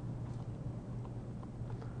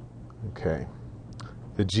 okay,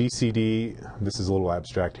 the GCD, this is a little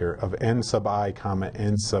abstract here, of n sub I comma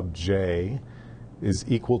n sub j is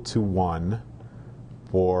equal to 1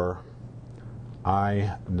 for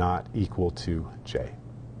I not equal to j.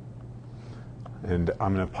 And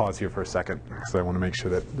I'm going to pause here for a second because I want to make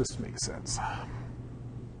sure that this makes sense.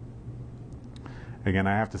 Again,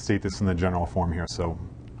 I have to state this in the general form here, so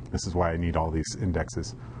this is why I need all these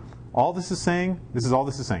indexes. All this is saying, this is all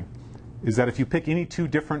this is saying, is that if you pick any two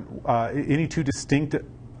distinct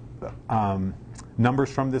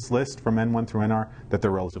numbers from this list, from n1 through nr, that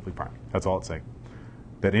they're relatively prime. That's all it's saying.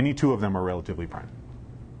 That any two of them are relatively prime.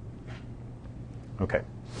 Okay.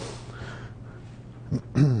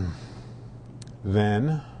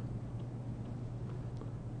 Then,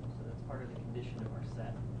 So that's part of the condition of our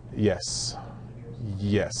set. Yes.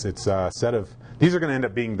 Yes, it's a set of, these are going to end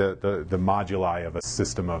up being the moduli of a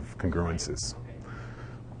system of congruences.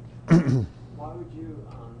 Why would you,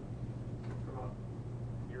 from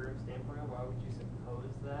a theorem standpoint, why would you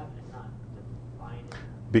suppose that and not define it?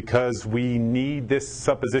 Because we need this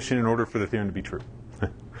supposition in order for the theorem to be true.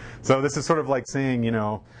 So this is sort of like saying, you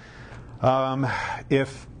know,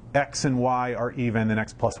 if x and y are even, then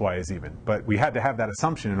x plus y is even. But we had to have that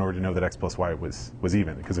assumption in order to know that x plus y was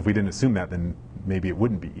even. Because if we didn't assume that, then maybe it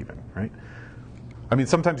wouldn't be even, right? I mean,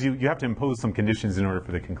 sometimes you have to impose some conditions in order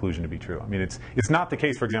for the conclusion to be true. I mean, it's not the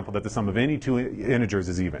case, for example, that the sum of any two integers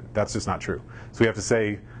is even. That's just not true. So we have to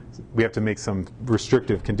say, we have to make some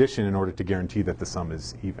restrictive condition in order to guarantee that the sum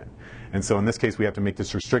is even. And so in this case, we have to make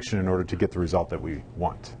this restriction in order to get the result that we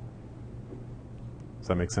want. Does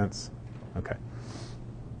that make sense? Okay.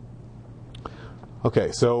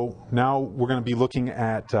 Okay, so now we're going to be looking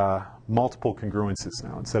at multiple congruences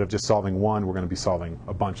now. Instead of just solving one, we're going to be solving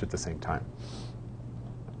a bunch at the same time.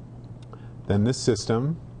 Then this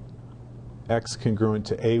system, x congruent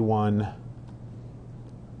to A1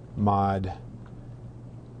 mod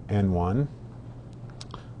N1,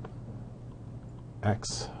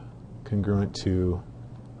 x congruent to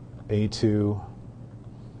A2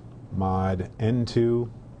 mod N2,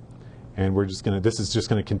 and we're just going to, this is just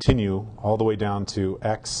going to continue all the way down to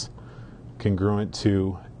x congruent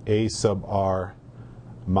to A sub r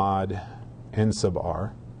mod N sub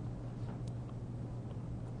r.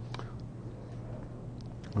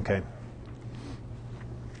 Okay.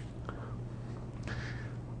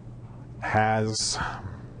 Has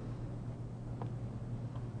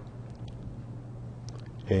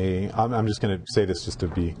a, I'm just going to say this just to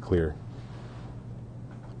be clear.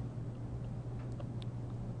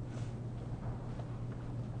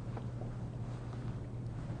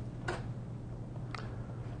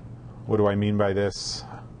 What do I mean by this?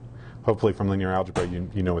 Hopefully from linear algebra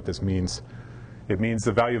you know what this means. It means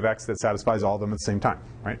the value of x that satisfies all of them at the same time,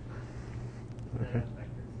 right? Okay.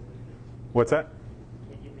 What's that?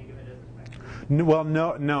 Can you think of it as a vector? Well,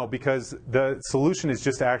 no, because the solution is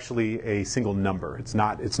just actually a single number. It's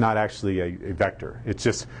not actually a vector. It's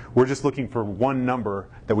just, we're just looking for one number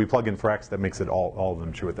that we plug in for x that makes it all of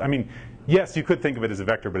them true. I mean, yes, you could think of it as a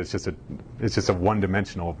vector, but it's just a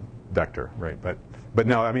one-dimensional vector, right? But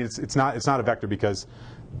no, I mean it's not a vector because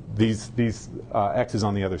these x's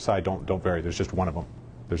on the other side don't vary. There's just one of them.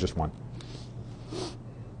 There's just one.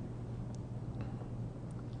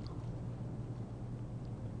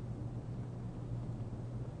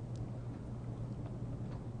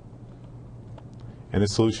 And the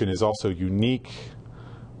solution is also unique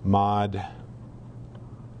mod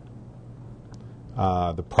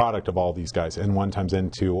the product of all these guys, n1 times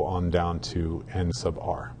n2 on down to n sub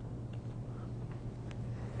r.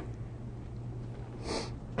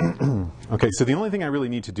 Okay, so the only thing I really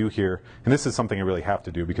need to do here, and this is something I really have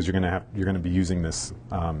to do because you're going to be using this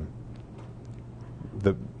an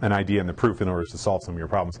idea in the proof in order to solve some of your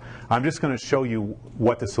problems. I'm just going to show you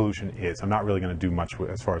what the solution is. I'm not really going to do much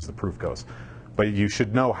as far as the proof goes, but you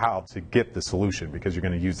should know how to get the solution because you're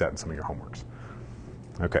going to use that in some of your homeworks.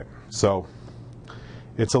 Okay, so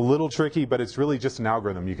it's a little tricky, but it's really just an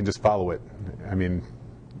algorithm. You can just follow it. I mean,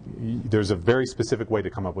 there's a very specific way to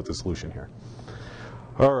come up with the solution here.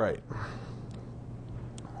 All right.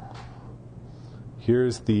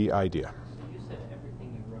 Here's the idea. So you said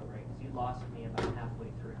everything you wrote right, because you lost me about halfway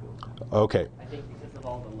through. Okay. I think because of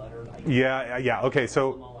all the letters. Yeah. Okay.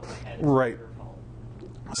 So, right.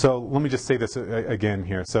 So let me just say this again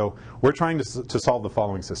here. So we're trying to solve the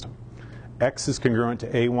following system. X is congruent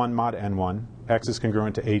to A1 mod N1. X is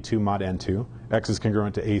congruent to A2 mod N2. X is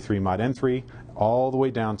congruent to A3 mod N3. All the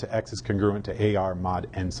way down to X is congruent to AR mod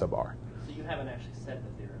N sub R. So you haven't actually said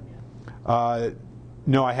the theorem yet?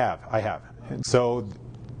 No, I have. And so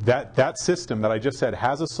that system that I just said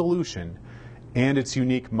has a solution, and it's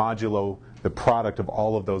unique modulo the product of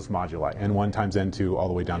all of those moduli, n1 times n2 all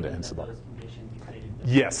the way down to n sub r.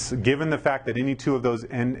 Yes, given the fact that any two of those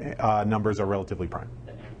n numbers are relatively prime.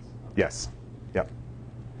 Yes. Yep.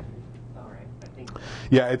 All right. I think.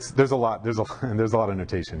 Yeah, there's a lot of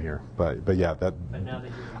notation here, but yeah, But now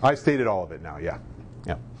that I've stated all of it now. Yeah.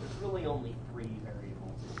 There's really only three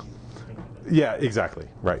variables if you think of it. Yeah, exactly.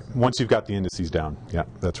 Right. Once you've got the indices down. Yeah,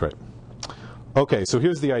 that's right. Okay, so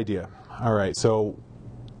here's the idea. All right, so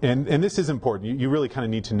and this is important. You really kind of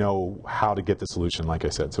need to know how to get the solution, like I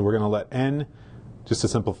said. So we're going to let n, just to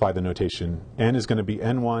simplify the notation, n is going to be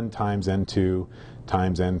n1 times n2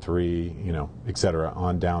 times n3, et cetera,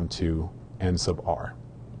 on down to n sub r.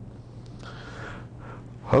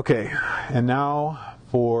 Okay, and now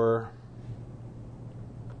for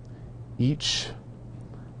each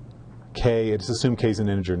k, let's assume k is an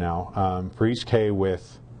integer now, for each k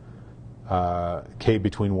with k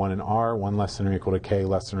between 1 and r, 1 less than or equal to k,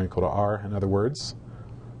 less than or equal to r, in other words,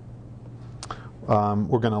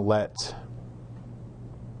 we're going to let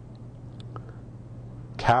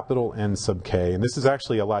capital N sub k, and this is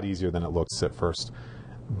actually a lot easier than it looks at first,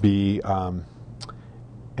 be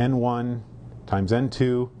n1 times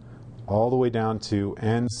n2 all the way down to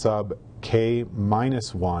n sub k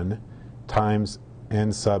minus 1 times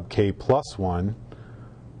n sub k plus 1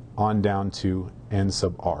 on down to n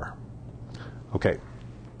sub r. Okay.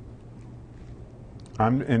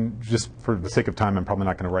 And just for the sake of time, I'm probably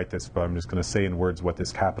not going to write this, but I'm just going to say in words what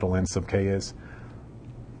this capital N sub k is.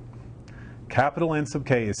 Capital N sub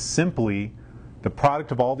k is simply the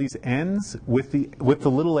product of all these n's with the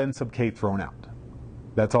little n sub k thrown out.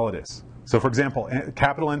 That's all it is. So for example,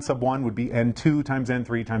 capital N sub 1 would be n2 times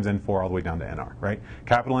n3 times n4 all the way down to nr, right?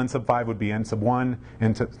 Capital N sub 5 would be n sub 1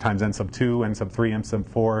 times n sub 2, n sub 3, n sub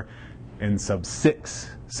 4, n sub 6,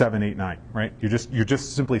 7, 8, 9, right? You're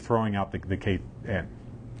just simply throwing out the k n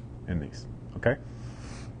in these, okay?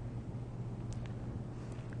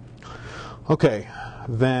 Okay,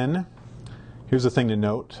 then here's the thing to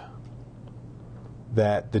note,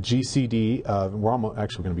 that the GCD of, we're almost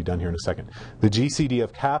actually going to be done here in a second, the GCD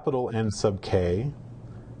of capital N sub k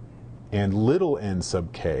and little n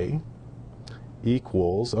sub k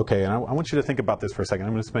equals, okay, and I want you to think about this for a second.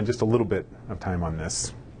 I'm going to spend just a little bit of time on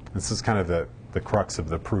this. This is kind of the crux of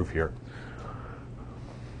the proof here.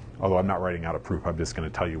 Although I'm not writing out a proof, I'm just going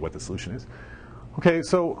to tell you what the solution is. Okay,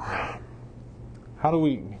 so how do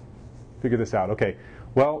we figure this out? Okay,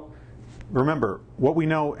 well, remember, what we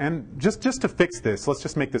know, and just to fix this, let's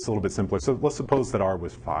just make this a little bit simpler. So let's suppose that r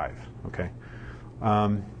was 5, okay?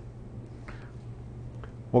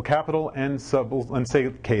 Well, capital N sub, let's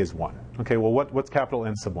say k is 1. Okay, well, what's capital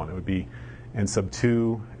N sub 1? It would be n sub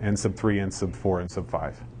 2, n sub 3, n sub 4, n sub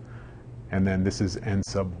 5. And then this is n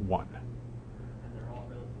sub 1.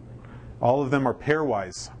 All of them are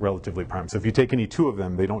pairwise relatively prime. So if you take any two of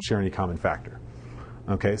them, they don't share any common factor.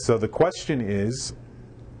 Okay, so the question is,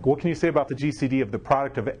 what can you say about the GCD of the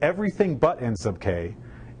product of everything but n sub k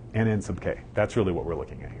and n sub k? That's really what we're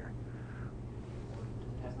looking at here.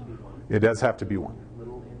 It has to be 1. It does have to be 1.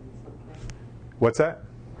 Little n sub k? What's that? Is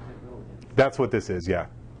it little n? That's what this is, yeah.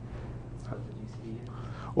 That's what the GCD is?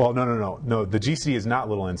 Well, no. The GCD is not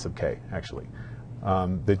little n sub k, actually.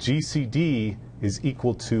 The GCD is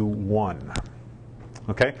equal to 1.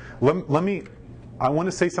 Okay? I want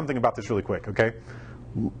to say something about this really quick, okay?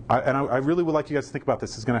 I really would like you guys to think about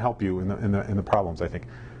this. It's going to help you in the problems, I think.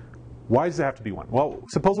 Why does it have to be 1? Well,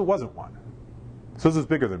 suppose it wasn't 1. Suppose it's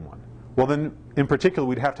bigger than 1. Well, then, in particular,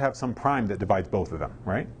 we'd have to have some prime that divides both of them,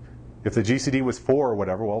 right? If the GCD was 4 or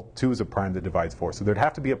whatever, well, 2 is a prime that divides 4. So there'd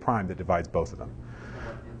have to be a prime that divides both of them.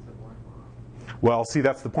 Well, see,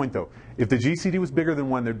 that's the point, though. If the GCD was bigger than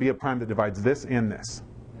 1, there'd be a prime that divides this and this.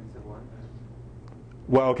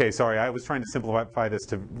 Well, okay, sorry. I was trying to simplify this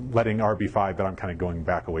to letting r be 5, but I'm kind of going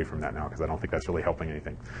back away from that now because I don't think that's really helping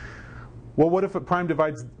anything. Well, what if a prime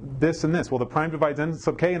divides this and this? Well, the prime divides n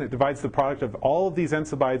sub k, and it divides the product of all of these n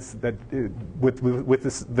sub i's that, with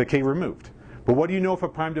the k removed. But what do you know if a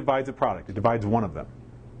prime divides a product? It divides one of them,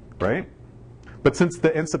 right? But since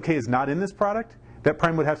the n sub k is not in this product, that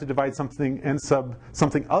prime would have to divide something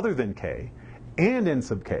other than k and n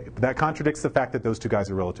sub k. But that contradicts the fact that those two guys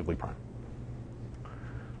are relatively prime.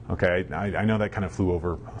 Okay, I know that kind of flew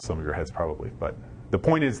over some of your heads probably, but the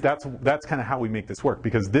point is that's kind of how we make this work,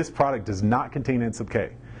 because this product does not contain n sub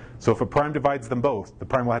k. So if a prime divides them both, the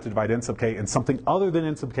prime will have to divide n sub k and something other than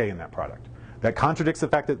n sub k in that product. That contradicts the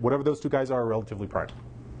fact that whatever those two guys are relatively prime.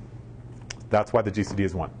 That's why the GCD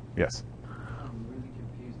is 1. Yes? I'm really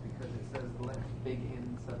confused because it says let big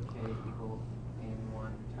N sub k equal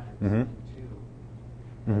N1 times N2.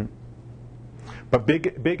 Mm-hmm. But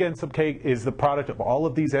big N sub k is the product of all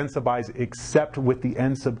of these n sub i's except with the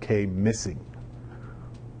n sub k missing.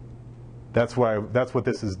 That's what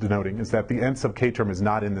this is denoting, is that the n sub k term is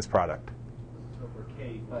not in this product. So for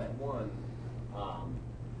k plus 1,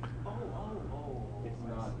 it's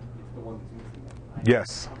not, it's the one that's missing.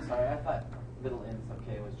 Yes. I'm sorry, I thought little n sub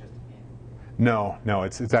k was just in. No,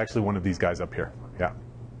 it's actually one of these guys up here. Yeah.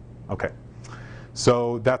 Okay.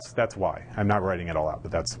 So that's why. I'm not writing it all out,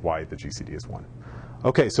 but that's why the GCD is 1.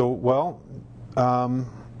 Okay, so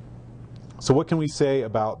so what can we say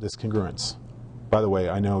about this congruence? By the way,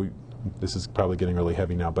 I know this is probably getting really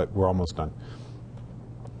heavy now, but we're almost done.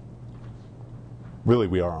 Really,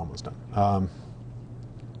 we are almost done.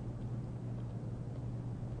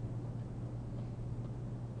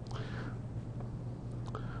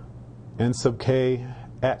 N sub k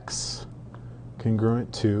x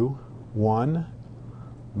congruent to 1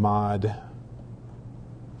 mod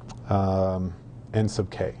n sub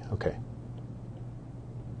k. Okay.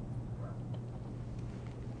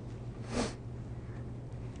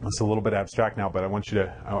 It's a little bit abstract now, but I want you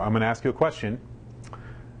to, I'm going to ask you a question.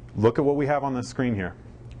 Look at what we have on the screen here.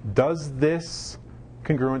 Does this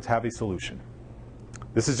congruence have a solution?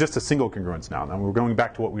 This is just a single congruence now. Now we're going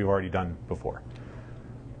back to what we've already done before.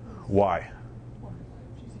 Why?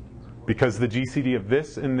 Because the GCD of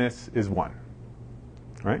this and this is 1,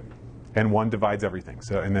 right? And 1 divides everything.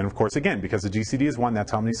 So, and then, of course, again, because the GCD is 1,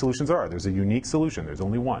 that's how many solutions there are. There's a unique solution. There's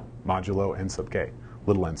only one, modulo n sub k,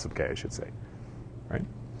 little n sub k, I should say, right?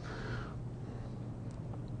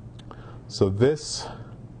 So this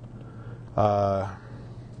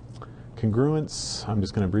congruence, I'm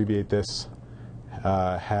just going to abbreviate this,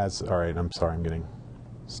 has, all right, I'm sorry, I'm getting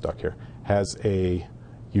stuck here, has a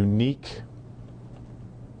unique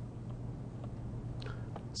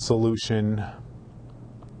solution.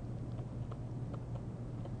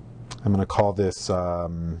 I'm going to call this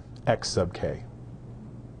x sub k,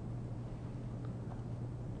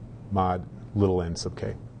 mod little n sub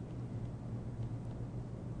k.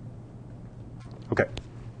 Okay.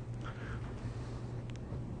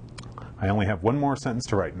 I only have one more sentence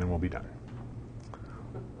to write, and then we'll be done.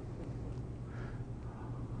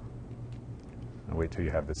 I'll wait till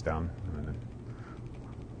you have this down. And then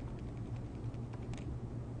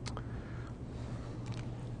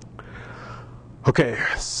okay,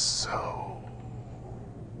 so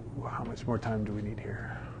how much more time do we need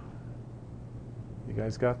here? You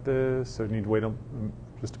guys got this? Or need to wait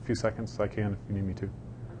just a few seconds? I can if you need me to.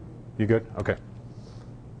 You good? Okay.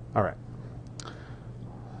 All right.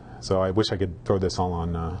 So I wish I could throw this all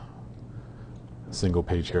on a single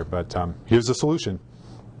page here, but here's the solution.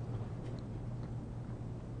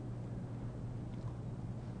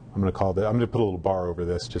 I'm going to put a little bar over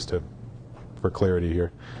this just for clarity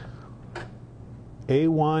here.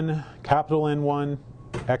 A1, capital N1,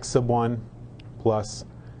 x sub 1, plus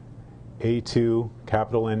A2,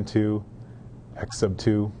 capital N2, x sub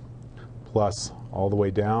 2, plus all the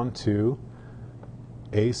way down to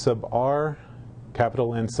A sub r,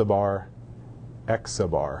 capital N sub r, x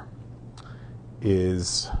sub r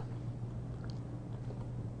is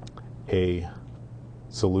a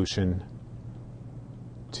solution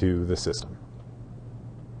to the system.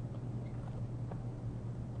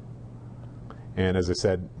 And as I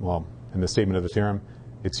said, well, in the statement of the theorem,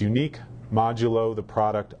 it's unique modulo the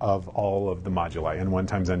product of all of the moduli, n1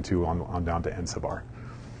 times n2 on down to n sub r.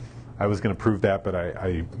 I was going to prove that, but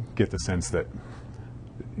I get the sense that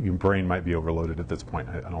your brain might be overloaded at this point.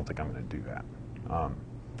 I don't think I'm going to do that.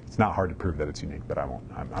 It's not hard to prove that it's unique, but I won't.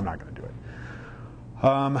 I'm not going to do it.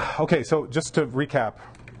 Okay, so just to recap,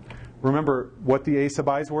 remember what the a sub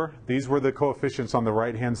i's were? These were the coefficients on the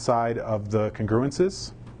right-hand side of the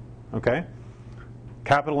congruences. Okay?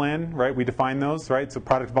 Capital N, right? We define those, right? So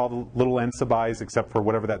product of all the little n sub i's except for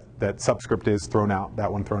whatever that subscript is thrown out,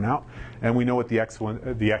 that one thrown out. And we know what the x1,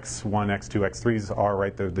 x2, x3s are,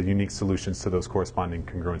 right? They're the unique solutions to those corresponding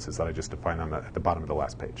congruences that I just defined at the bottom of the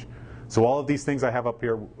last page. So all of these things I have up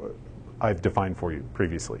here, I've defined for you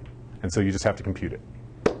previously. And so you just have to compute it.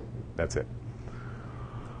 That's it.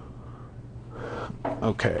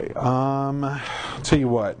 Okay. I'll tell you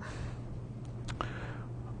what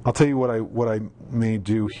I may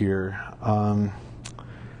do here.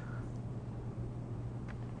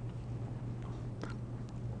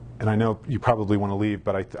 And I know you probably want to leave,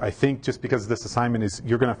 but I think just because this assignment is,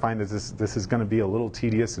 you're going to find that this is going to be a little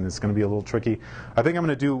tedious and it's going to be a little tricky. I think I'm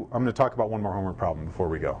going to talk about one more homework problem before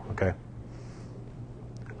we go. Okay.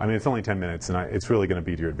 I mean, it's only 10 minutes, and it's really going to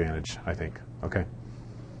be to your advantage, I think. Okay.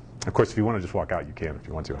 Of course, if you want to just walk out, you can if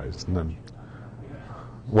you want to.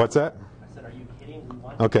 What's that? I said, are you kidding? We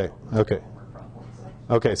want Okay. Okay. homework problems.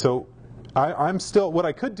 Okay. So I'm still, what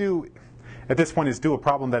I could do at this point is do a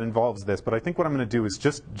problem that involves this, but I think what I'm going to do is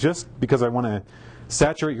just because I want to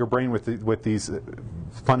saturate your brain with these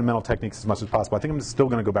fundamental techniques as much as possible, I think I'm still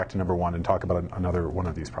going to go back to number 1 and talk about another one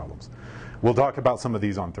of these problems. We'll talk about some of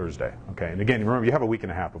these on Thursday. Okay, and again, remember you have a week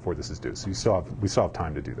and a half before this is due, so we still have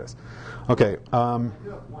time to do this. Okay. I do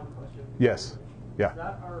have one question. Yes. Yeah. Is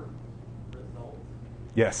that our result?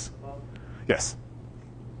 Yes. Yes.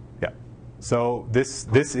 Yeah. So this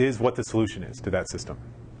is what the solution is to that system.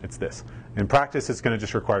 It's this. In practice, it's going to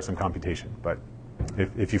just require some computation, but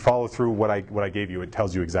if you follow through what I gave you, it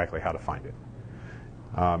tells you exactly how to find it.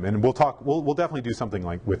 And we'll definitely do something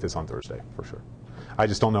like with this on Thursday for sure. I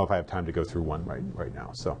just don't know if I have time to go through one right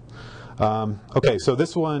now. So, okay. So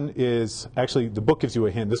this one is actually, the book gives you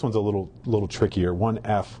a hint. This one's a little trickier.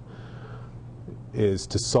 1F is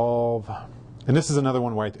to solve and this is another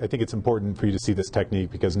one where I think it's important for you to see this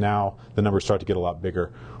technique because now the numbers start to get a lot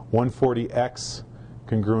bigger. 140x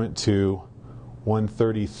congruent to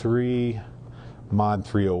 133 mod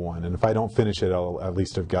 301. And if I don't finish it, I'll at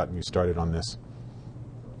least have gotten you started on this.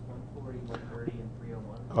 140, 130, and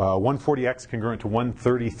 301. 140x congruent to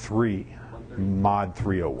 133 mod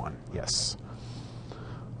 301. Yes.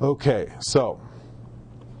 Okay, so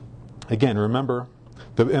again, remember,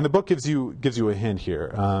 and the book gives you a hint here.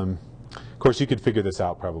 Of course, you could figure this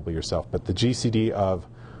out probably yourself, but the GCD of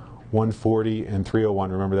 140 and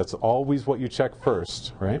 301, remember that's always what you check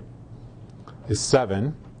first, right? Is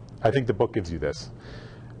 7. I think the book gives you this.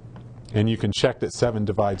 And you can check that 7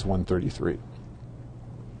 divides 133.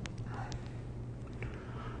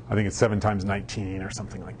 I think it's 7 times 19 or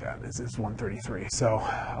something like that. It's 133. So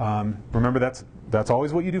remember, that's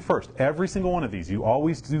always what you do first. Every single one of these, you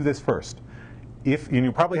always do this first. And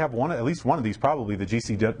you probably have at least one of these, probably the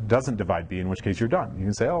GC doesn't divide B, in which case you're done. You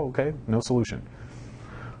can say, oh, okay, no solution.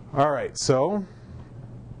 All right, so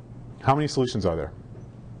how many solutions are there?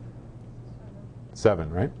 7,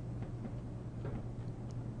 right?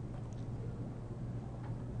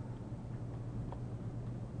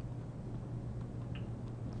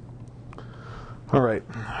 All right,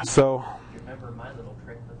 so. Remember my little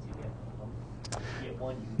trick lets you get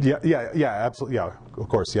one. Yeah, absolutely, yeah, of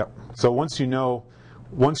course, yep. So once you know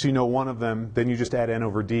one of them, then you just add n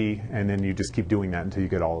over d, and then you just keep doing that until you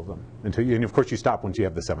get all of them. And of course you stop once you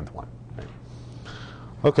have the 7th one. Right?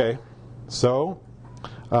 Okay, so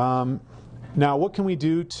now what can we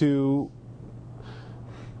do to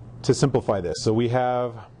simplify this? So we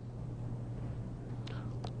have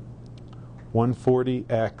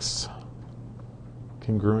 140x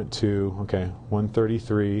congruent to,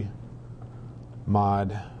 133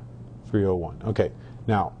 mod 301. Okay,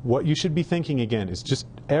 now what you should be thinking again is just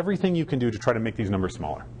everything you can do to try to make these numbers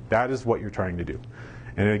smaller. That is what you're trying to do.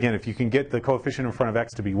 And again, if you can get the coefficient in front of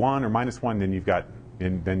x to be 1 or minus 1, then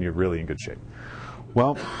then you're really in good shape.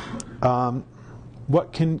 Well,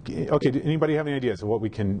 did anybody have any ideas of what we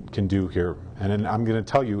can do here? And then I'm going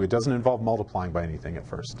to tell you, it doesn't involve multiplying by anything at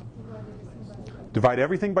first. Divide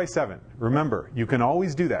everything by 7. Remember, you can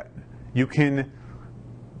always do that.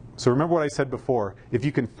 So remember what I said before. If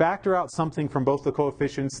you can factor out something from both the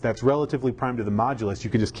coefficients that's relatively prime to the modulus, you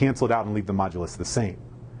can just cancel it out and leave the modulus the same.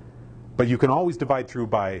 But you can always divide through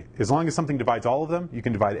by, as long as something divides all of them, you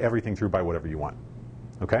can divide everything through by whatever you want.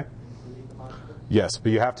 Okay? Yes,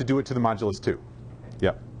 but you have to do it to the modulus too.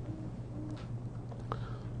 Yep.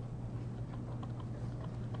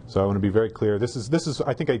 So I want to be very clear. This is.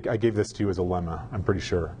 I think I gave this to you as a lemma. I'm pretty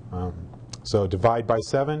sure. So divide by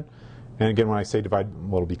 7, and again, when I say divide,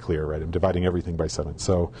 well, it'll be clear, right? I'm dividing everything by 7.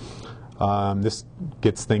 So this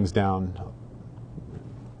gets things down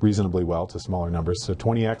reasonably well to smaller numbers. So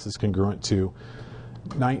 20x is congruent to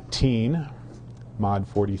 19 mod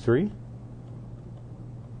 43.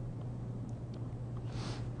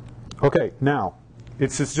 Okay, now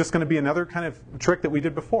it's just going to be another kind of trick that we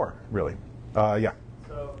did before, really. Yeah.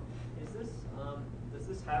 So does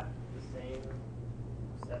this have the same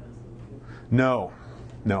 7 solutions?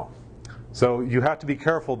 No. So you have to be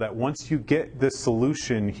careful that once you get this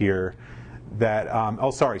solution here, that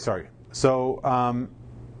sorry. So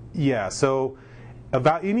so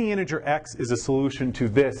about any integer x is a solution to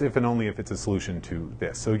this if and only if it's a solution to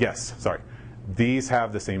this. So yes, sorry, these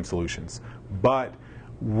have the same solutions, but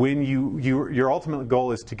when your ultimate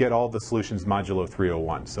goal is to get all the solutions modulo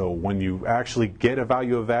 301. So when you actually get a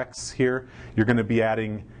value of x here, you're going to be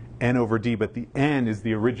adding n over d, but the n is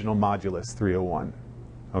the original modulus 301.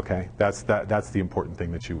 Okay, that's the important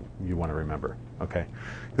thing that you want to remember. Okay,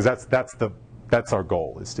 because that's our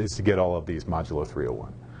goal is to get all of these modulo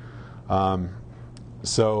 301.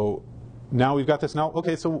 So now we've got this. Now,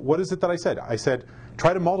 okay, so what is it that I said? I said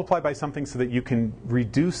try to multiply by something so that you can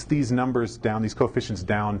reduce these numbers down, these coefficients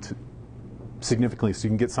down to significantly, so you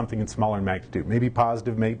can get something in smaller magnitude, maybe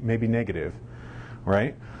positive, maybe negative,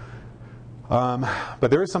 right? But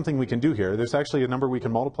there is something we can do here. There's actually a number we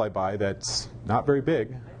can multiply by that's not very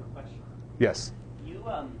big. I have a question. Yes.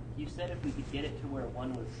 You said if we could get it to where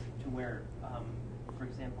for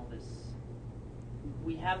example,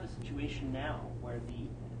 we have the situation now where the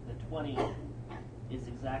 20 is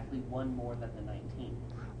exactly 1 more than the 19.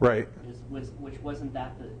 Right. Which wasn't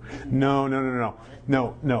that the... No.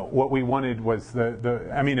 What we wanted was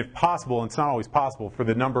I mean, if possible, and it's not always possible, for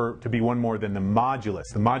the number to be 1 more than the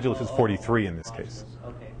modulus. The modulus is 43 in this case.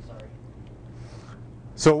 Okay, sorry.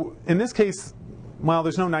 So in this case, well,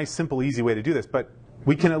 there's no nice, simple, easy way to do this, but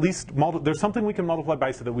we can at least there's something we can multiply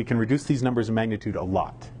by so that we can reduce these numbers in magnitude a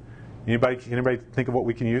lot. Anybody think of what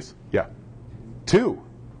we can use? Yeah. 2.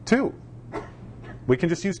 We can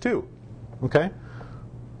just use 2. Okay?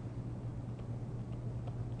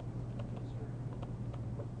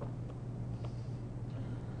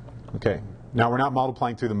 Okay. Now we're not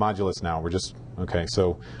multiplying through the modulus now. We're just, okay,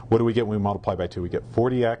 so what do we get when we multiply by 2? We get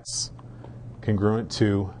 40x congruent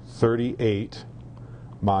to 38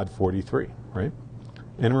 mod 43, right?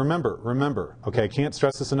 And remember, okay, I can't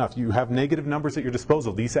stress this enough. You have negative numbers at your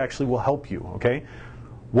disposal. These actually will help you, okay?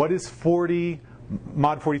 What is 40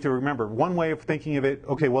 mod 43? Remember, one way of thinking of it,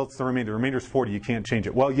 okay, well, it's the remainder. The remainder is 40. You can't change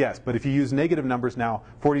it. Well, yes, but if you use negative numbers now,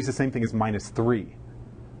 40 is the same thing as minus 3,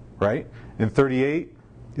 right? And 38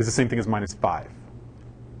 is the same thing as minus 5.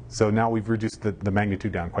 So now we've reduced the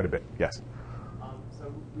magnitude down quite a bit. Yes?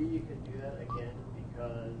 So we could do that again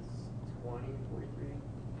because 20 and 43,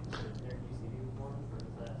 their UCD forms, or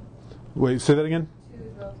is that? Wait, say that again? 2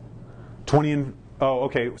 is also 20 and, oh,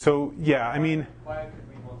 okay. So, yeah, I mean, Why could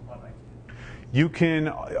we multiply by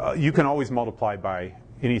 2? you can always multiply by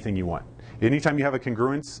anything you want. Anytime you have a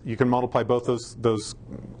congruence, you can multiply both those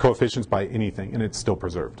coefficients by anything, and it's still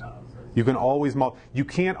preserved. You can always you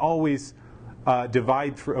can't always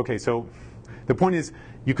divide through. Okay, so the point is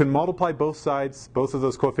you can multiply both sides, both of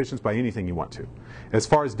those coefficients, by anything you want to. As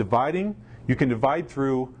far as dividing, you can divide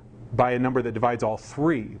through by a number that divides all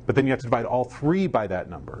 3, but then you have to divide all 3 by that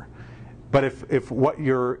number. But if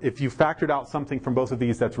you factored out something from both of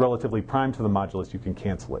these that's relatively prime to the modulus, you can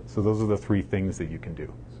cancel it. So those are the 3 things that you can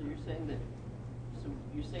do. So you're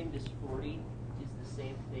saying this 40 is the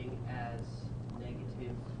same thing as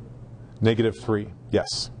Negative 3,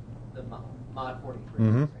 yes. the mod 43.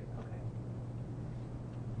 Mhm. Right? Okay.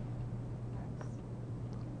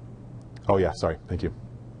 Oh yeah, sorry. Thank you.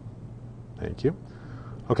 Thank you.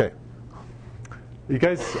 Okay. Are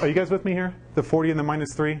you guys with me here? The 40 and the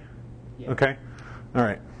minus 3? Yeah. Okay. All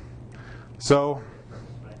right. So,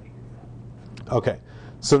 okay.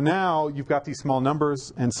 So now you've got these small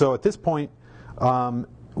numbers, and so at this point,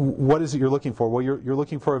 what is it you're looking for? Well, you're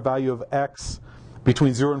looking for a value of x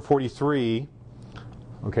between 0 and 43.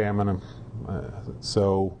 Okay, I'm going to,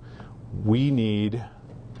 so we need,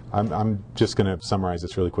 I'm just going to summarize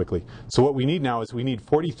this really quickly. So what we need now is we need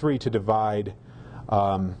 43 to divide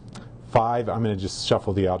 5, I'm going to just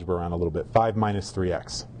shuffle the algebra around a little bit, 5 minus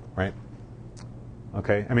 3x, right?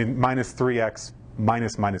 Okay, I mean minus 3x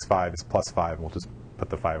minus 5 is plus 5, we'll just put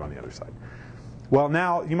the 5 on the other side. Well,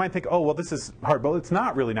 now you might think, oh, well, this is hard. But it's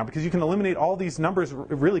not really now, because you can eliminate all these numbers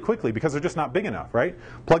really quickly because they're just not big enough, right?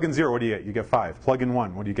 Plug in 0, what do you get? You get 5. Plug in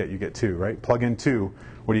 1, what do you get? You get 2, right? Plug in 2,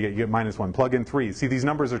 what do you get? You get minus 1. Plug in 3. See, these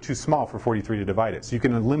numbers are too small for 43 to divide it. So you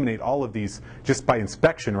can eliminate all of these just by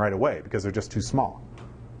inspection right away because they're just too small.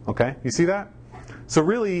 Okay? You see that? So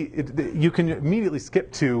really, you can immediately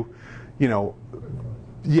skip to,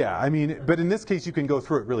 yeah, I mean, but in this case, you can go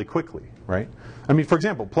through it really quickly, right? I mean, for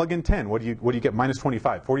example, plug in 10. What do you get? Minus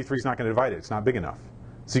 25. 43 is not going to divide it. It's not big enough.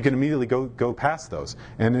 So you can immediately go past those,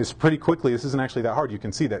 and it's pretty quickly. This isn't actually that hard. You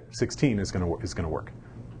can see that 16 is going to work.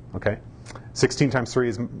 Okay, 16 times 3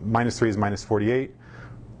 is minus 48.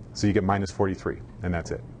 So you get minus 43, and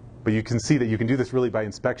that's it. But you can see that you can do this really by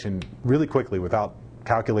inspection, really quickly, without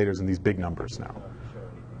calculators and these big numbers now.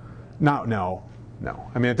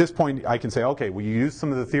 No. I mean, at this point, I can say, okay, well, you use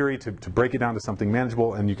some of the theory to break it down to something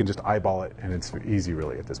manageable, and you can just eyeball it, and it's easy,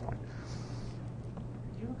 really, at this point.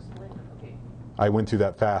 Could you explain? Okay. I went through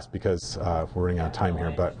that fast because we're running out of time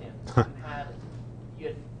here, but So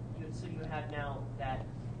you had now that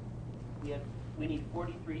we need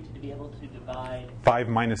 43 to be able to divide 5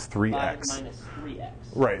 minus 3x. 5 minus 3x.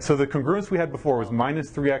 Right, so the congruence we had before was minus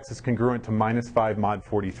 3x is congruent to minus 5 mod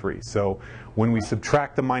 43. So when we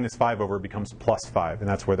subtract the minus 5 over, it becomes plus 5, and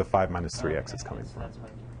that's where the 5 minus 3x is coming from. That's why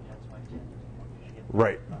 10.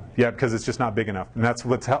 Right, yeah, because it's just not big enough. And that's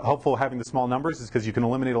what's helpful having the small numbers, is because you can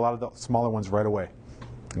eliminate a lot of the smaller ones right away.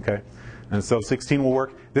 Okay, and so 16 will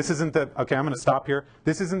work. This isn't the, okay, I'm going to stop here.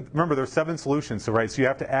 This isn't, remember, there's 7 solutions, so right, so you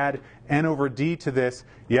have to add n over d to this.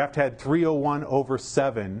 You have to add 301 over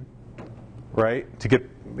 7, right, to get,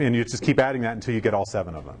 and you just keep adding that until you get all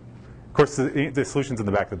 7 of them. Of course, the solution's in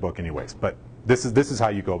the back of the book anyways, but this is how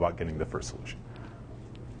you go about getting the first solution.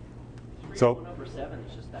 301 over 7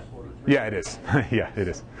 is just that 43. Yeah, it is. Yeah, it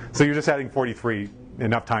is. So you're just adding 43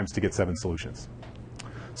 enough times to get 7 solutions.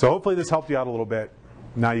 So hopefully this helped you out a little bit.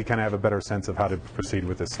 Now you kind of have a better sense of how to proceed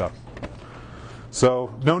with this stuff.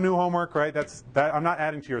 So no new homework, right? I'm not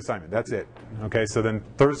adding to your assignment. That's it. Okay, so then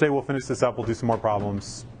Thursday we'll finish this up. We'll do some more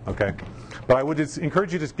problems. Okay, but I would just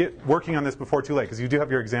encourage you to get working on this before too late, because you do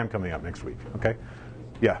have your exam coming up next week. Okay,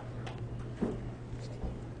 yeah.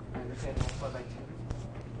 I understand multiply by 2.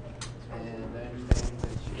 And then the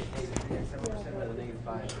 3x 7% by the negative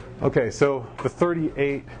 5. Okay, so the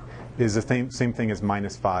 38 is the same thing as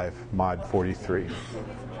minus 5 mod 43.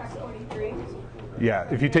 Subtract 43. Yeah,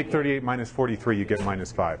 if you take 38 minus 43, you get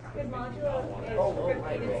minus 5. Because modulo is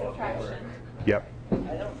repeated subtraction. Yep. I don't.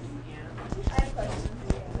 Yeah. I have questions.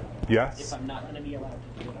 Yes? If I'm not going to be allowed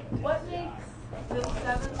to do it. What makes the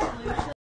seventh solution